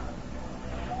 Oh.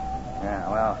 Yeah,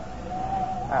 well,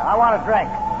 I want a drink.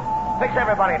 Fix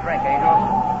everybody a drink, Angel.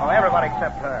 Oh, everybody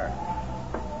except her.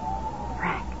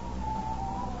 Frank,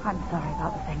 I'm sorry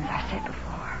about the things I said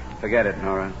before. Forget it,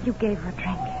 Nora. You gave her a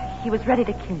drink. He was ready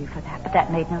to kill you for that, but that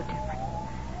made no difference.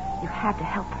 You had to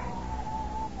help her.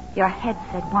 Your head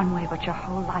said one way, but your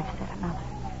whole life said another.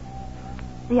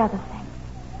 The other things,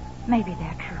 maybe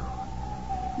they're true.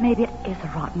 Maybe it is a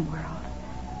rotten world.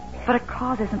 But a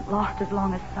cause isn't lost as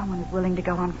long as someone is willing to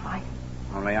go on fighting.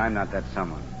 Only I'm not that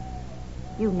someone.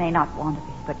 You may not want to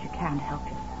be, but you can help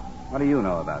yourself. What do you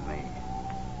know about me?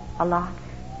 A lot.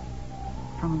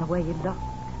 From the way you looked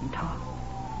and talked.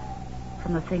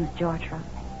 From the things George wrote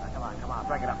me. Now, come on.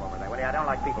 Break it up over there, will you? I don't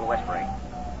like people whispering.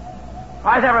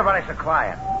 Why's everybody so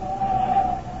quiet?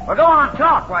 Well, go on,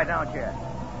 talk, why don't you?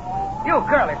 You,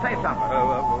 girlie, say something.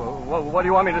 Well, what do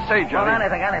you want me to say, Johnny? Well,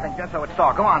 anything, just so it's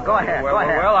talk. Go on, go ahead. Well, go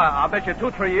ahead. Well, I'll bet you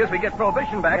 2-3 years we get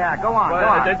prohibition back. Yeah, go on, go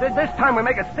on. This time we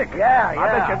make it stick. Yeah.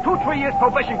 I bet you 2-3 years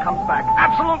prohibition comes back.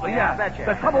 Absolutely, yeah. I bet you.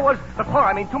 The trouble was, before,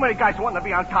 too many guys wanting to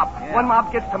be on top. Yeah. One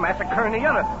mob gets to massacring the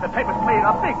other. The papers play it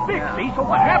up big, see? So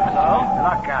what happens?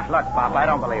 Look, Pop, I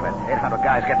don't believe it. 800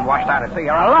 guys getting washed out at sea.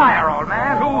 You're a liar, old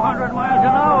man. 200 miles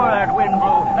an hour that wind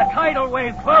blew. The tidal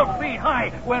wave 12 feet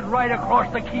high went right across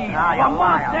the key. Now you're A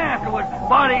month lying. afterwards,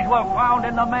 bodies were found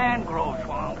in the mangrove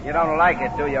swamp. You don't like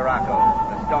it, do you, Rocco?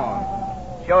 The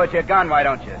storm. Show us your gun, why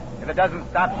don't you? If it doesn't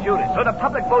stop, shoot it. So the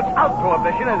public votes out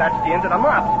prohibition, and that's the end of the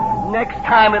mobs. Next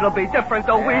time it'll be different,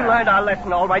 though. We learned our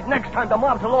lesson all right. Next time the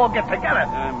mobs will all get together.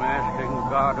 I'm asking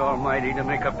God Almighty to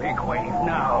make a big wave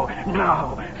now.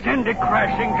 Send it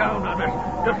crashing down on us.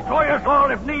 Destroy us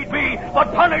all if need be,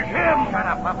 but punish him. Shut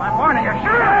up, Pop. I'm warning you.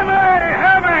 Shoot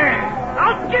Hear me!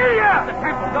 I'll kill you! The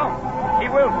people don't. He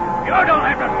will. You don't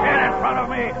have to stand in front of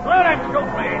me. Let him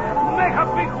shoot me. Make a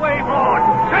big wave, Lord.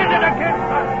 Send it against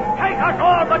us. Take us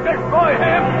all, but destroy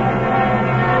him.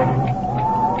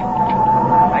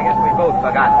 I guess we both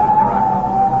forgot, Mr.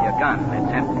 Rocco. Your gun,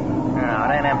 it's empty. No,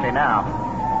 it ain't empty now.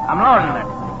 I'm loading it.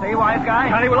 See, wise guy?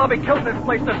 Johnny, we'll all be killed in this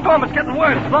place. The storm is getting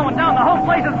worse. Slowing down. The whole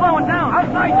place is slowing down.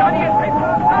 Outside, Johnny, it's people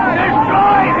outside.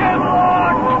 Destroy him,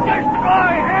 Lord.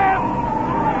 Destroy him.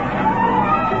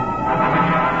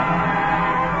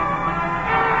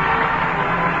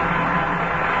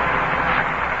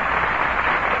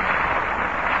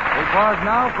 We pause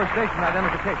now for station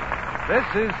identification. This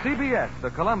is CBS, the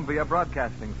Columbia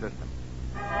Broadcasting System.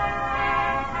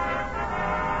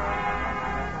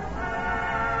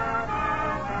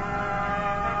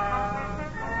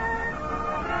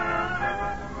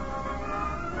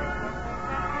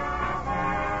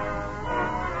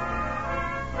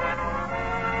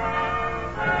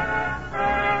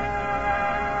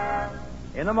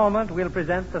 In a moment, we'll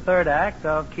present the third act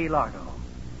of Keylargo.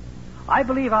 I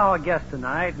believe our guest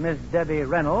tonight, Miss Debbie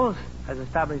Reynolds, has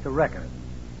established a record.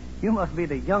 You must be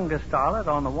the youngest starlet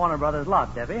on the Warner Brothers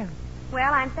lot, Debbie.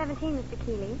 Well, I'm 17, Mr.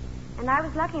 Keeley, and I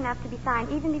was lucky enough to be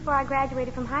signed even before I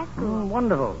graduated from high school.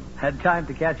 Wonderful. Had time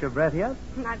to catch your breath yet?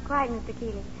 Not quite, Mr.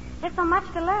 Keeley. There's so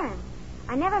much to learn.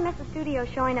 I never miss a studio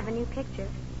showing of a new picture.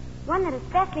 One that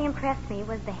especially impressed me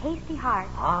was The Hasty Heart.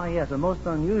 Ah, yes, a most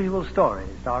unusual story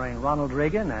starring Ronald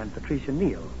Reagan and Patricia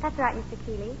Neal. That's right, Mr.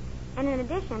 Keeley. And in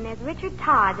addition, there's Richard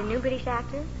Todd, the new British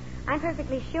actor. I'm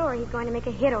perfectly sure he's going to make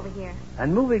a hit over here.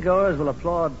 And moviegoers will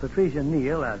applaud Patricia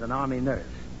Neal as an army nurse.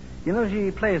 You know,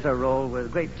 she plays her role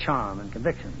with great charm and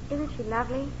conviction. Isn't she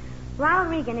lovely?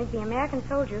 Ronald Reagan is the American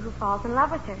soldier who falls in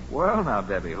love with her. Well, now,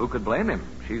 Debbie, who could blame him?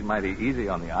 She's mighty easy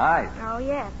on the eyes. Oh,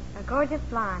 yes, a gorgeous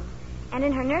blonde. And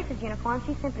in her nurse's uniform,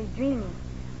 she's simply dreamy.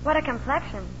 What a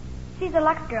complexion. She's a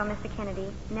Lux girl, Mr. Kennedy.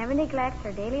 Never neglects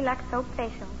her daily Lux soap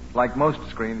facial. Like most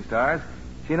screen stars,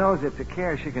 she knows it's a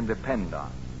care she can depend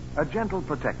on. A gentle,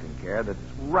 protecting care that's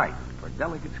right for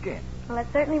delicate skin. Well, it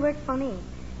certainly works for me.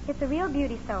 It's a real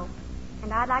beauty soap.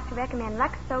 And I'd like to recommend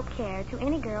Lux Soap Care to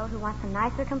any girl who wants a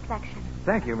nicer complexion.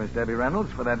 Thank you, Miss Debbie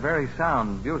Reynolds, for that very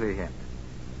sound beauty hint.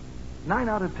 9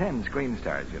 out of 10 screen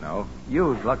stars, you know,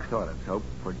 use Lux Toilet Soap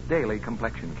for daily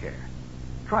complexion care.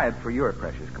 Try it for your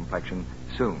precious complexion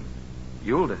soon.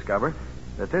 You'll discover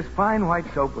that this fine white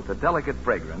soap with a delicate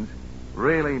fragrance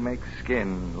really makes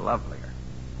skin lovelier.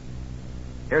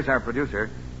 Here's our producer,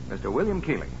 Mr. William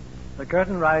Keeling. The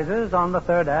curtain rises on the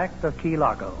third act of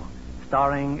Keylargo,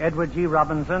 starring Edward G.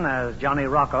 Robinson as Johnny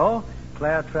Rocco,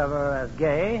 Claire Trevor as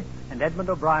Gay, and Edmund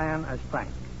O'Brien as Frank.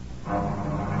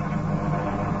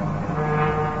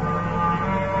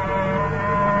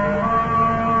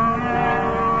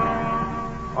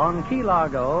 On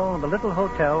Keylargo, the little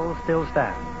hotel still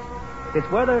stands. It's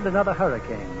weathered another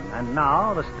hurricane, and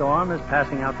now the storm is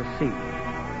passing out to sea.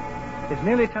 It's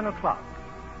nearly 10 o'clock.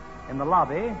 In the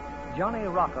lobby, Johnny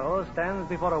Rocco stands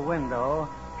before a window,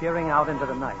 peering out into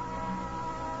the night.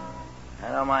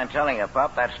 I don't mind telling you,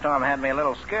 Pup, that storm had me a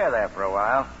little scared there for a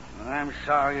while. I'm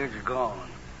sorry it's gone.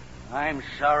 I'm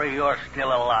sorry you're still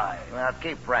alive. Well,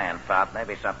 keep praying, Pop.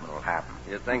 Maybe something will happen.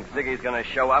 You think Ziggy's going to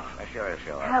show up? Sure he'll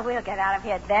show up. We'll get out of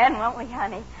here then, won't we,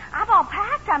 honey? I'm all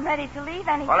packed. I'm ready to leave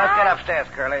any Well, time. let's get upstairs,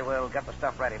 Curly. We'll get the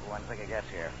stuff ready for when Ziggy gets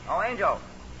here. Oh, Angel,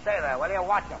 stay there, will you?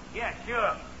 Watch him. Yeah,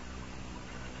 sure.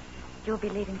 You'll be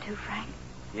leaving too, Frank?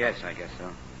 Yes, I guess so.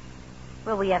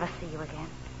 Will we ever see you again?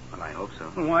 Well, I hope so.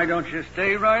 Why don't you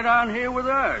stay right on here with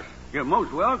us? You're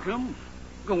most welcome.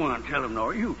 Go on, tell him,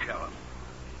 Nora. You tell him.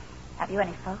 Have you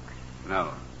any folks? No.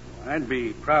 I'd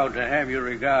be proud to have you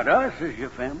regard us as your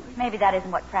family. Maybe that isn't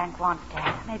what Frank wants,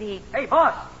 Dad. Maybe... Hey,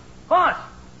 boss! Boss!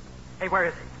 Hey, where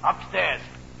is he? Upstairs.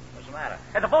 What's the matter?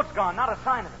 Hey, the boat's gone. Not a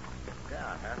sign of it.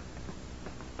 down, huh?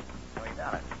 So he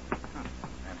done it.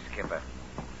 And Skipper.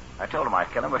 I told him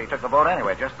I'd kill him, but he took the boat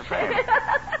anyway, just the same.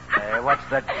 Hey, what's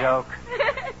the joke?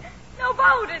 No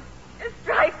boat. It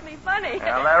strikes me funny.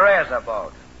 Well, there is a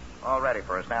boat. All ready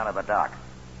for us down at the dock.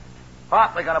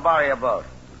 Pop, we're going to borrow your boat.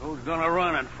 Who's going to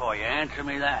run it for you? Answer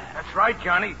me that. That's right,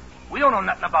 Johnny. We don't know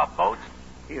nothing about boats.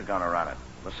 He's going to run it.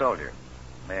 The soldier.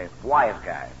 The wise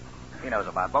guy. He knows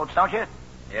about boats, don't you?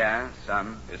 Yeah,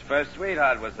 some. His first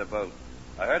sweetheart was the boat.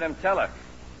 I heard him tell her.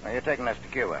 Well, you're taking us to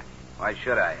Cuba. Why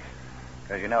should I?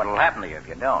 Because you know it'll happen to you if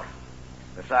you don't.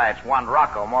 Besides, one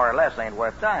Rocco, more or less, ain't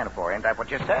worth dying for. Ain't that what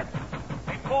you said?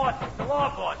 Hey, boss, the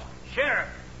law boss, sheriff.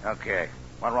 Okay.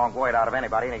 One wrong word out of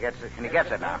anybody, and he gets it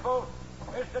now.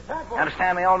 Mr. Temple.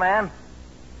 Understand me, old man?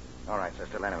 All right,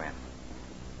 sister, let him in.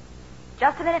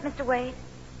 Just a minute, Mr. Wade.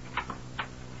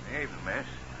 Evening, miss.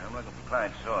 I'm looking for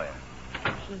Clyde Sawyer.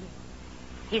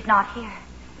 He's not here.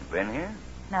 You been here?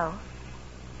 No,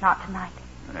 not tonight.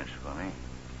 That's funny.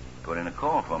 Put in a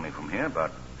call for me from here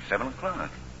about 7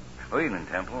 o'clock. Oh, evening,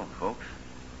 Temple, folks.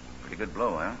 Pretty good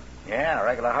blow, huh? Yeah, a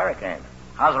regular hurricane.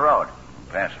 How's the road?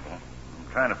 Passable.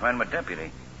 I'm trying to find my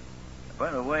deputy.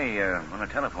 By the way, on the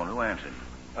telephone, who answered?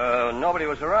 Nobody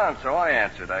was around, so I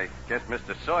answered. I guess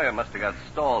Mr. Sawyer must have got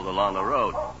stalled along the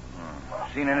road.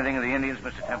 Seen anything of the Indians,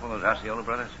 Mr. Temple, those Osceola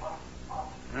brothers?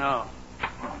 No.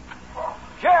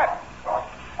 Sheriff!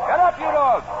 Get up, you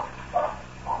dog!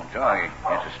 Doggy,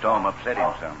 guess the storm upset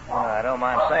him some. Well, I don't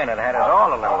mind saying it had us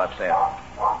all a little upset.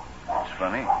 That's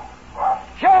funny.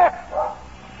 Sheriff!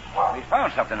 He's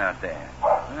found something out there.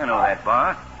 I know that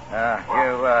bar.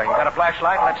 You got a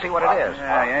flashlight? Let's see what it is.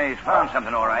 Yeah, he's found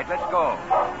something all right. Let's go.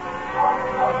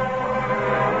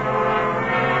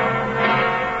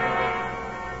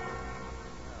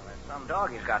 Well, that's some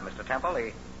dog he's got, Mr. Temple.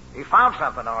 He found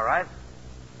something all right.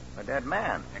 A dead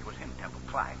man. It was him, Temple.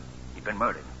 Clyde. He'd been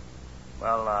murdered.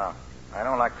 Well, I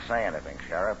don't like to say anything,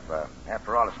 Sheriff.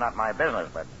 After all, it's not my business,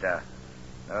 but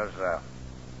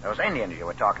those Indians you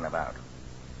were talking about,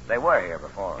 they were here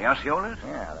before. The Osceolas?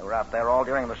 Yeah, they were out there all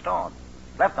during the storm.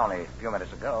 Left only a few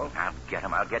minutes ago. I'll get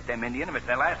them. I'll get them Indian if it's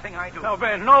the last thing I do. No,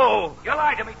 Ben, no. You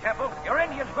lied to me, Temple. Your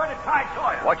Indians murdered Clyde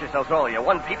Sawyer. Watch yourselves all. You're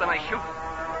one peep and I shoot.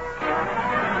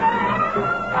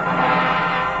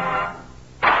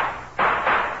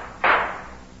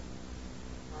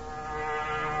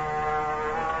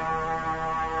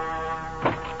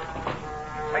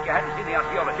 Said you hadn't seen the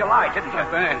Osceolas. You lied, didn't you?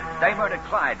 Ben. They murdered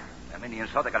Clyde. Them Indians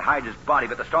thought they could hide his body,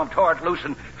 but the storm tore it loose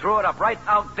and threw it up right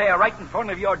out there, right in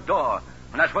front of your door.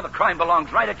 And that's where the crime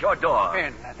belongs, right at your door.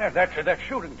 Ben, that's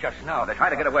shooting just now. They tried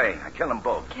to get away. I killed them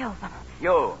both. Kill them.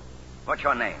 You. What's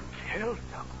your name? Killed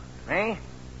them? Me?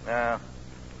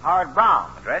 Howard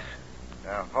Brown. Address?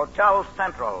 Hotel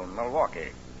Central,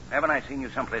 Milwaukee. Haven't I seen you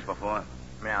someplace before?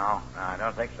 No, I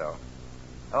don't think so.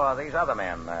 Oh, these other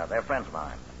men, they're friends of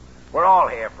mine. We're all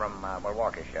here from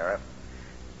Milwaukee, Sheriff.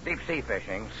 Deep sea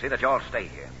fishing. See that you all stay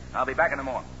here. I'll be back in the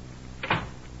morning.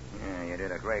 Yeah, you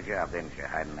did a great job, didn't you,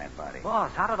 hiding that body?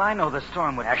 Boss, how did I know the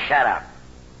storm would... Now, shut up.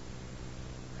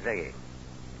 Ziggy.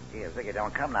 Here, Ziggy,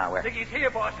 don't come now. Ziggy's here,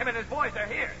 boss. Him and his boys are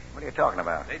here. What are you talking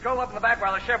about? They drove up in the back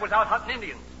while the sheriff was out hunting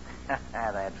Indians.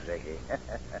 That's Ziggy.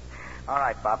 All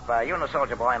right, Pop. You and the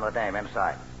soldier boy and the dame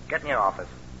inside. Get in your office.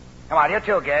 Come on, you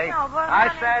too, Gay. No, but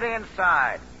I said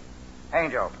inside.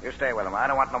 Angel, you stay with him. I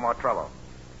don't want no more trouble.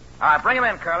 All right, bring him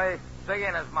in, Curly. Ziggy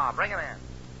and his mom. Bring him in.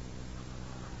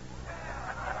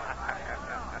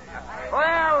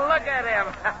 Well, look at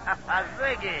him.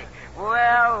 Ziggy.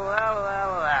 Well.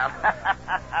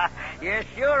 You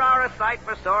sure are a sight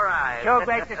for sore eyes. Sure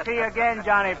great to see you again,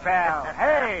 Johnny pal.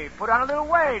 Hey, put on a little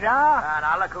weight, huh?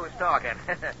 Now look who's talking.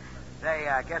 Say,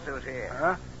 guess who's here?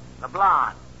 Huh? The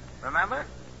blonde. Remember?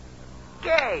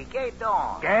 Gay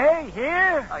Dawn. Gay?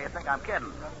 Here? Oh, you think I'm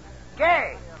kidding?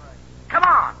 Gay! Come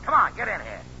on, get in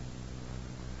here.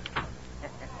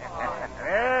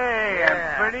 Hey,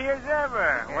 Yeah. pretty as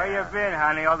ever. Yeah. Where you been,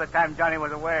 honey, all the time Johnny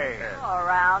was away? All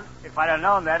around. If I'd have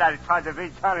known that, I'd have tried to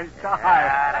beat Johnny's time.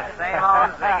 Yeah, the same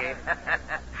old Ziggy.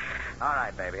 All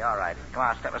right, baby, all right. Come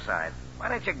on, step aside. Why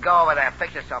don't you go over there,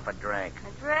 fix yourself a drink?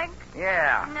 A drink?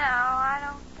 Yeah. No, I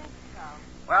don't think so.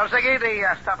 Well, Ziggy,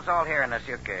 the stuff's all here in the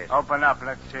suitcase. Open up,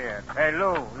 let's see it. Hey,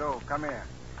 Lou, come here.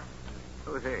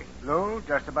 Who's he? Lou,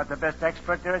 just about the best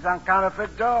expert there is on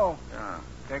counterfeit dough. Oh.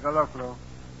 Take a look, Lou.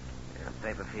 Yeah, the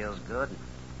paper feels good.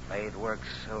 Blade works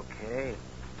okay.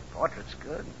 Portrait's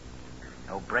good.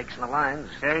 No breaks in the lines.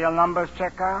 Serial numbers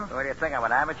check out? What do you think? I'm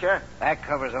an amateur? Back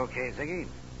cover's okay, Ziggy.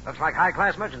 Looks like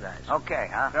high-class merchandise. Okay,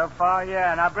 huh? So far,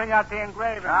 yeah. Now bring out the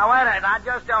engraving. Now, wait a minute. Now,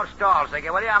 just don't stall, Ziggy,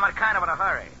 will you? I'm in kind of in a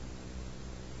hurry.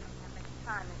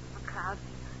 Time, Mr. McCloud.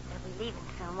 They'll be leaving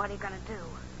soon. soon. What are you going to do?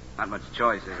 Not much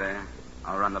choice, is there?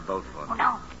 I'll run the boat for them.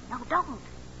 Oh, no, don't.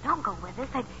 Don't go with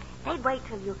us. They'd wait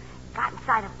till you got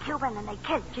inside of Cuba and then they'd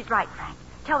kill you. She's right, Frank.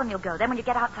 Tell them you'll go. Then when you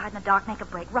get outside in the dark, make a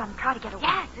break. Run. Try to get away.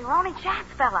 Yes, your only chance,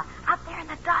 fella. Out there in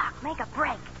the dark. Make a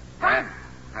break. Yeah,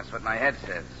 that's what my head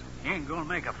says. You ain't going to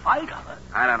make a fight of it.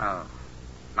 I don't know.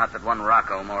 Not that one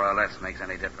Rocco more or less makes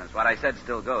any difference. What I said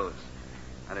still goes.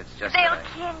 And it's just They'll that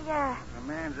kill you. A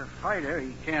man's a fighter.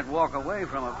 He can't walk away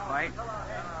from a fight.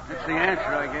 That's the answer,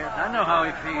 I guess. I know how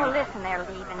he feels. Well, listen, they're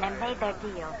leaving. They made their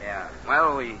deal. Yeah.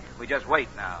 Well, we just wait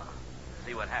now.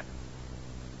 See what happens.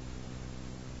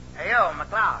 Hey, you,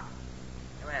 McLeod.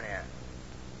 Come in here.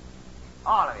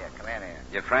 All of you, come in here.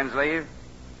 Your friends leave?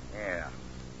 Yeah.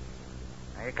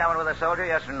 Are you coming with a soldier,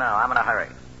 yes or no? I'm in a hurry.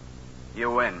 You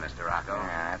win, Mr. Rocco.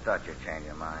 Yeah, I thought you'd change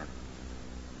your mind.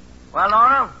 Well,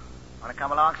 Nora, want to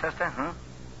come along, sister?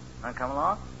 Want to come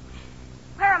along?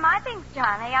 Where are my things,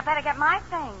 Johnny? I better get my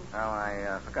things. Oh,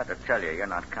 I forgot to tell you, you're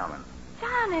not coming.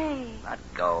 Johnny. Let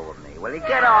go of me. Will you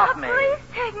get off me? Please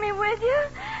take me with you.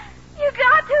 You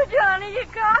got to, Johnny. You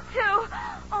got to.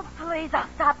 Oh, please, I'll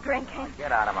stop drinking.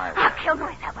 Get out of my way. I'll kill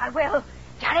myself. I will.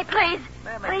 Johnny, please.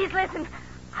 Please listen.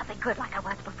 I'll be good like I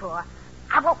was before.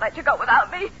 I won't let you go without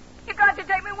me. You got to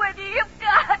take me with you. You've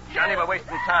got to. Johnny, we're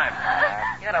wasting time.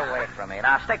 Get away from me.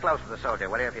 Now, stay close to the soldier,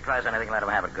 will you? If he tries anything, let him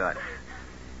have it good.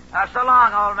 So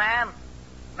long, old man.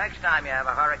 Next time you have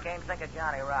a hurricane, think of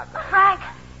Johnny Rocco. Frank.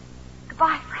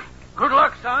 Goodbye, Frank. Good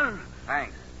luck, son.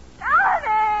 Thanks.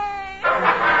 Johnny!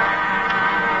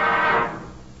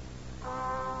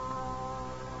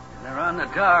 They're on the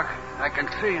dock. I can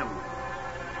see him.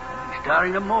 He's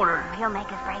starting the motor. He'll make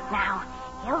his break now.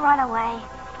 He'll run away.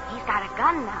 He's got a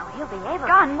gun now. He'll be able to.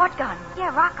 Gun? What gun?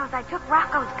 Yeah, Rocco's. I took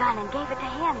Rocco's gun and gave it to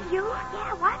him. You?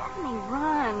 Yeah, why doesn't he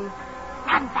run?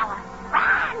 Run, fella.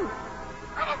 Run!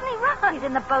 Why doesn't he run? He's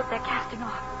in the boat. They're casting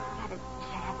off. He had a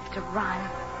chance to run.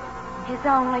 His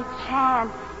only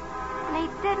chance. And he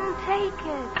didn't take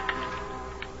it.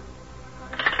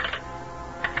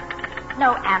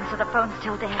 No answer. The phone's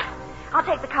still dead. I'll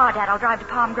take the car, Dad. I'll drive to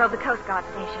Palm Grove, the Coast Guard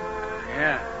station.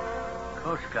 Yeah.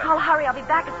 Coast Guard. I'll hurry. I'll be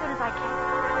back as soon as I can.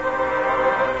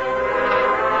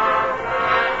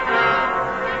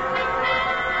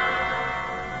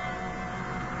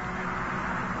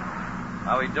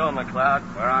 How we doing,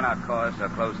 McLeod? We're on our course, or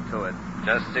close to it.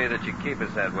 Just see that you keep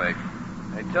us that way.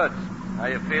 Hey, Toots, how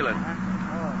you feeling?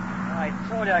 I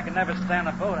told you I could never stand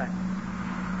a boat.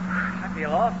 I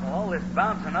feel awful. All this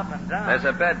bouncing up and down. There's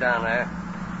a bed down there.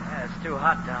 Yeah, it's too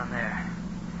hot down there.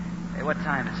 Hey, what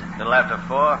time is it? Little after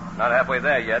 4. Not halfway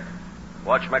there yet.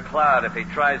 Watch McLeod. If he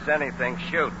tries anything,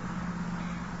 shoot.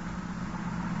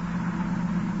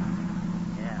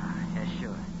 Yeah,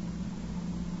 sure.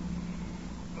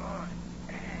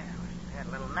 Had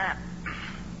a little nap.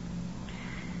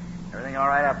 Everything all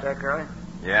right up there, Curly?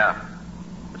 Yeah.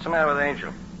 What's the matter with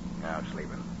Angel? No,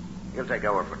 sleeping. He'll take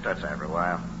over for Toots after a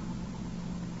while.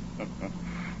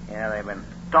 Yeah, they've been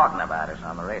talking about us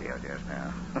on the radio just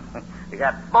now. They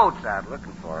got boats out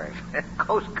looking for us.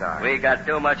 Coast Guard. We got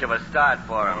too much of a start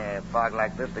for him. Yeah, fog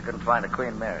like this, they couldn't find the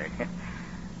Queen Mary.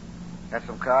 Got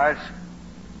some cards?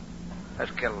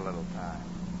 Let's kill a little time.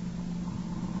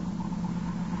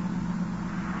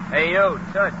 Hey, you,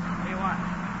 Toots. What do you want?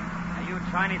 Are you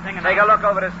trying anything? Take a look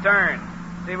over the stern.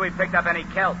 See if we picked up any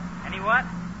kelp. Any what?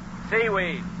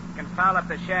 Seaweed. You can foul up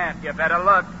the shaft. You better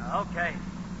look. Okay.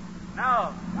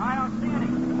 No, I don't see any.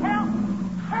 Help!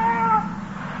 Help!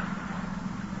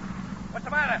 What's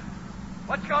the matter?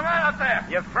 What's going on out there?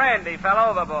 Your friend, he fell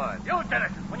overboard. You did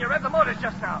it. When you read the motors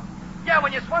just now. Yeah,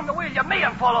 when you swung the wheel, you made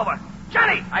him fall over.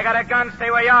 Johnny! I got a gun.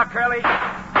 Stay where you are, Curly.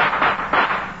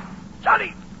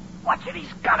 Johnny! Watch it.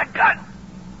 He's got a gun.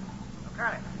 Oh,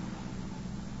 Curly.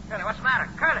 Curly, what's the matter?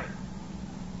 Curly!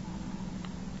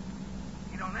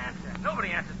 He don't answer. Nobody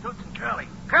answers Toots and Curly.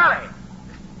 Curly!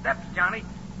 Steps, Johnny.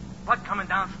 What coming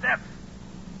down steps?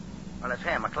 Well, it's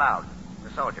him, McLeod,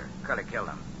 the soldier. Curly killed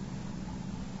him.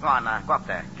 Go on, go up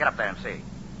there. Get up there and see.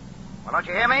 Well, don't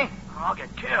you hear me? I'll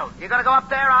get killed. You gonna go up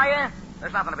there, are you?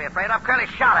 There's nothing to be afraid of. Curly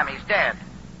shot him. He's dead.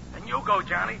 Then you go,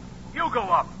 Johnny. You go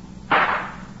up.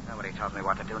 Nobody tells me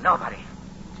what to do. Nobody.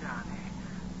 Johnny.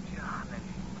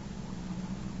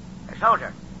 Hey,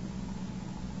 soldier.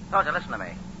 Soldier, listen to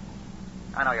me.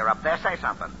 I know you're up there. Say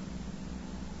something.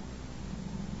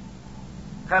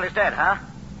 Curly's dead, huh?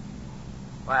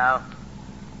 Well,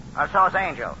 so is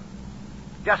Angel.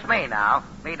 Just me now.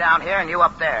 Me down here and you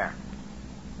up there.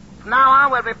 From now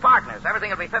on, we'll be partners. Everything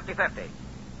will be 50-50.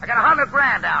 I got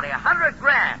 $100,000 out here.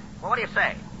 $100,000. Well, what do you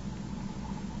say?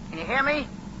 Can you hear me?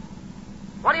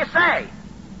 What do you say?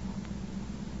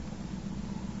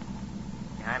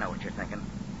 Yeah, I know what you're thinking.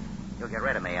 You'll get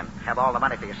rid of me and have all the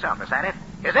money for yourself. Is that it?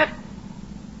 Is it?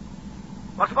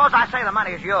 Well, suppose I say the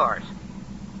money is yours.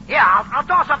 Yeah, I'll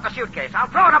toss up the suitcase. I'll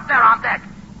throw it up there on deck.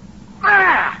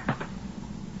 There!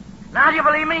 Now do you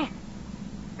believe me?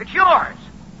 It's yours.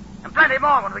 And plenty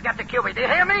more when we get to Cuba. Do you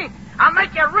hear me? I'll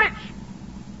make you rich.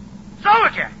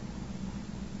 Soldier!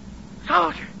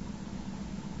 Soldier!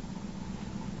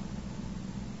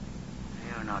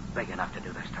 You're not big enough to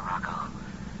do this to Rocco.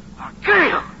 I'll kill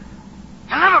you.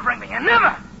 You'll never bring me in,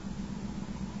 never.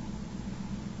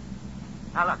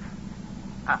 Now, look.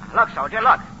 Look, soldier,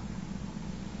 look.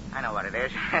 I know what it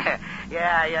is.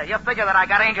 Yeah, you figure that I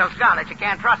got Angel's gun, that you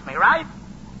can't trust me, right?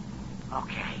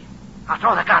 Okay. I'll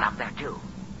throw the gun up there, too.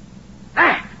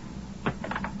 There.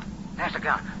 There's the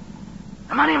gun.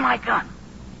 The money in my gun.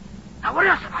 Now, what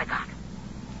else have I got?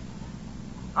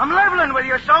 I'm leveling with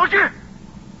you, soldier.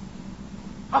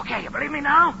 Okay, you believe me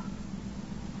now?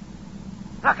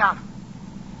 Look,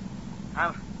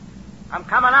 I'm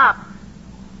coming up.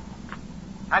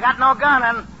 I got no gun,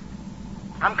 and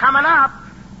I'm coming up.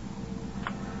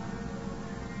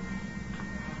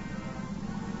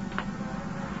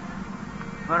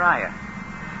 Where are you?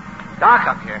 Dark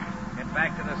up here. Get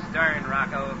back to the stern,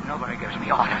 Rocco. Nobody gives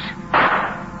me orders.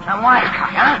 Some wise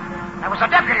guy, huh? That was the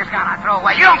deputy's gun I threw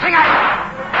away. You don't think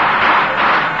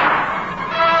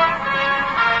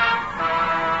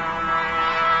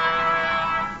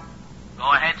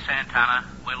Go ahead, Santana.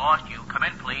 We lost you. Come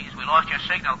in, please. We lost your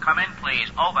signal. Come in, please.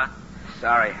 Over.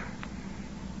 Sorry.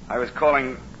 I was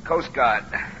calling Coast Guard.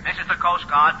 This is the Coast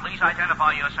Guard. Please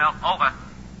identify yourself. Over.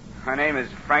 My name is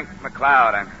Frank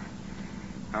McLeod.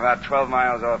 I'm about 12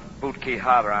 miles off Boot Key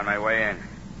Harbor on my way in.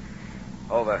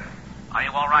 Over. Are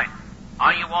you all right?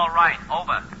 Are you all right?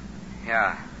 Over.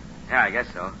 Yeah, I guess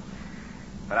so.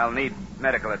 But I'll need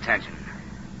medical attention.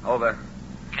 Over.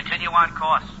 Continue on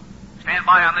course. Stand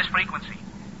by on this frequency.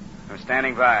 I'm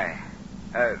standing by.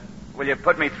 Will you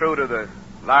put me through to the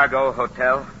Largo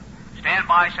Hotel? Stand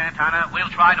by, Santana. We'll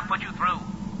try to put you through.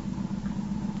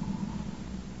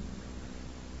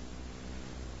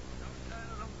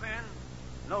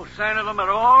 No sign of them at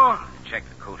all? Checked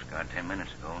the Coast Guard 10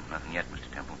 minutes ago. Nothing yet, Mr.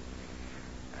 Temple.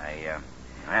 I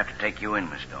have to take you in,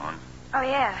 Miss Dawn. Oh,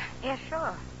 yeah. Yeah,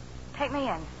 sure. Take me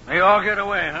in. They all get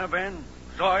away, huh, Ben?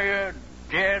 Sawyer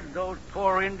dead, those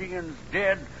poor Indians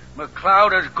dead,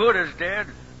 McLeod as good as dead,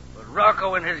 but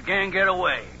Rocco and his gang get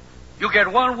away. You get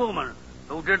one woman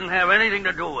who didn't have anything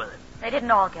to do with it. They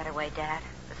didn't all get away, Dad.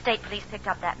 The state police picked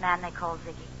up that man they called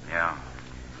Ziggy. Yeah.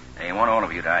 They want all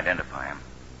of you to identify him.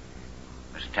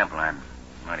 Mr. Temple, I'm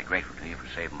mighty grateful to you for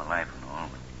saving my life and all,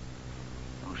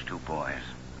 but those two boys,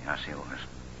 the Osceolas,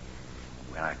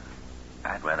 well,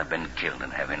 I'd rather have been killed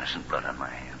than have innocent blood on my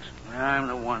hands. I'm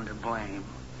the one to blame.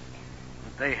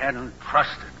 If they hadn't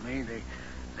trusted me,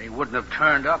 they wouldn't have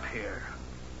turned up here.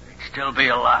 They'd still be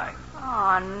alive.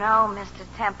 Oh, no, Mr.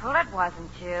 Temple, it wasn't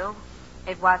you.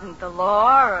 It wasn't the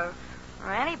law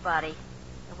or anybody.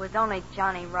 It was only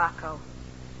Johnny Rocco.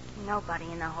 Nobody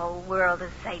in the whole world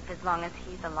is safe as long as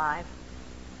he's alive.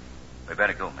 We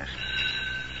better go, miss.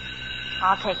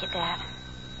 I'll take it, Dad.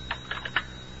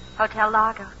 Hotel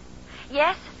Largo.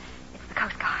 Yes? It's the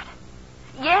Coast Guard.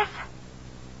 Yes?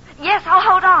 Yes, I'll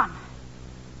hold on.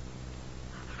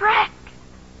 Frank!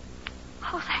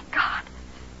 Oh, thank God.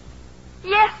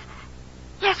 Yes.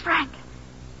 Yes, Frank.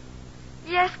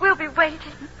 Yes, we'll be waiting.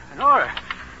 Nora.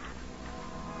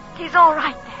 He's all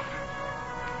right, Dad.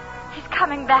 He's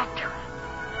coming back to us.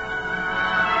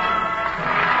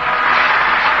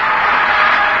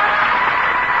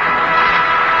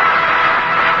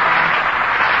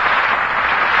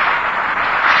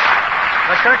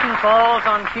 The curtain falls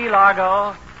on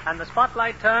Keylargo, and the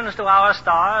spotlight turns to our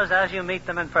stars as you meet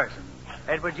them in person.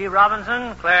 Edward G.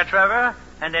 Robinson, Claire Trevor,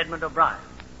 and Edmund O'Brien.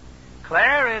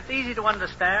 Claire, it's easy to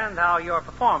understand how your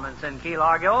performance in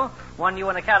Keylargo won you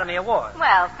an Academy Award.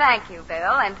 Well, thank you,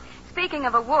 Bill. And speaking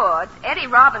of awards, Eddie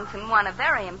Robinson won a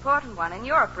very important one in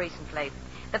Europe recently.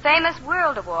 The famous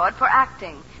World Award for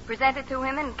Acting, presented to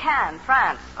him in Cannes,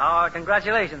 France. Our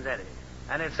congratulations, Eddie.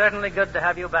 And it's certainly good to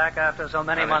have you back after so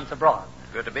many months abroad.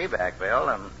 Good to be back, Bill,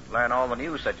 and learn all the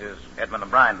news, such as Edmund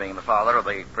O'Brien being the father of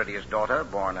the prettiest daughter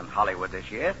born in Hollywood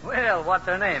this year. Well, what's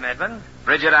her name, Edmund?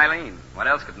 Bridget Eileen. What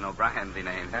else could an O'Brien be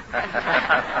named? Eddie,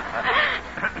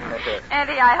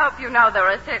 I hope you know there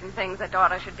are certain things a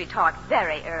daughter should be taught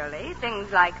very early. Things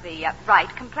like the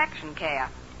right complexion care.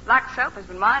 Lux soap has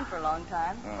been mine for a long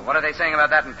time. What are they saying about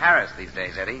that in Paris these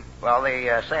days, Eddie? Well,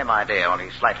 the same idea, only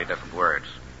slightly different words.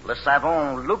 Le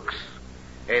savon lux,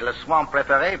 Et le soin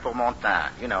préféré pour mon teint.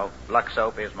 You know, Lux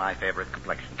soap is my favorite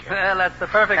complexion care. Well, that's the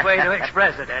perfect way to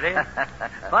express it, Eddie.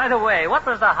 By the way, what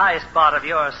was the high spot of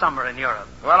your summer in Europe?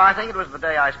 Well, I think it was the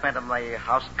day I spent in the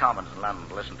House of Commons in London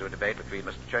to listen to a debate between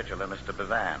Mr. Churchill and Mr.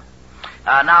 Bevan.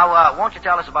 Now, won't you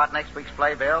tell us about next week's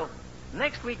play, Bill?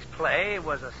 Next week's play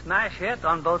was a smash hit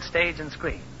on both stage and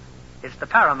screen. It's the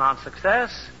Paramount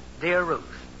success, Dear Ruth.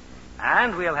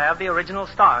 And we'll have the original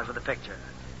stars of the picture,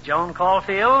 Joan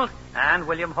Caulfield and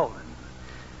William Holden.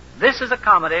 This is a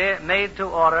comedy made to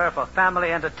order for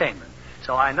family entertainment,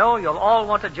 so I know you'll all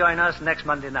want to join us next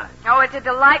Monday night. Oh, it's a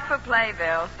delightful play,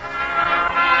 Bill.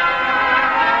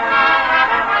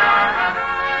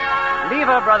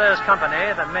 Lever Brothers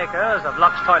Company, the makers of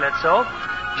Lux Toilet Soap,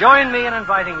 join me in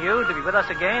inviting you to be with us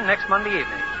again next Monday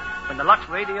evening when the Lux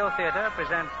Radio Theater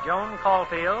presents Joan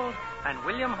Caulfield and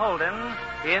William Holden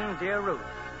in Dear Ruth.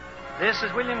 This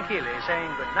is William Keeley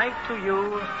saying good night to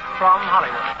you from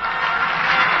Hollywood.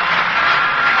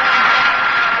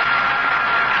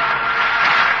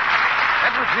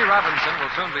 Edward G. Robinson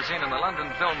will soon be seen in the London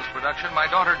Films production My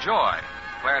Daughter Joy.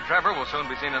 Claire Trevor will soon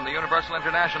be seen in the Universal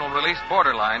International release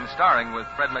Borderline, starring with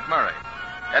Fred McMurray.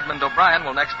 Edmund O'Brien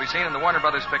will next be seen in the Warner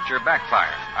Brothers picture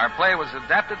Backfire. Our play was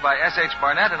adapted by S.H.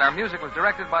 Barnett, and our music was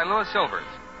directed by Louis Silvers.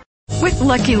 With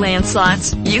Lucky Land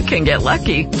Slots, you can get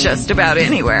lucky just about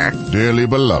anywhere. Dearly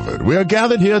beloved, we are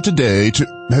gathered here today to...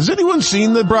 Has anyone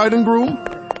seen the bride and groom?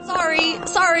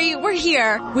 Sorry, we're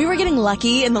here. We were getting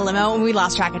lucky in the limo and we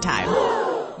lost track of time.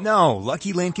 No,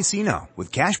 Lucky Land Casino,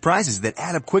 with cash prizes that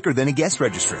add up quicker than a guest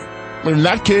registry. In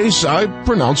that case, I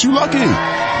pronounce you lucky.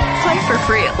 Play for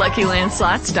free at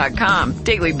LuckyLandSlots.com.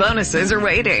 Daily bonuses are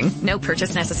waiting. No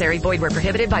purchase necessary. Void where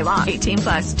prohibited by law.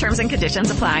 18+. Terms and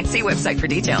conditions apply. See website for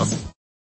details.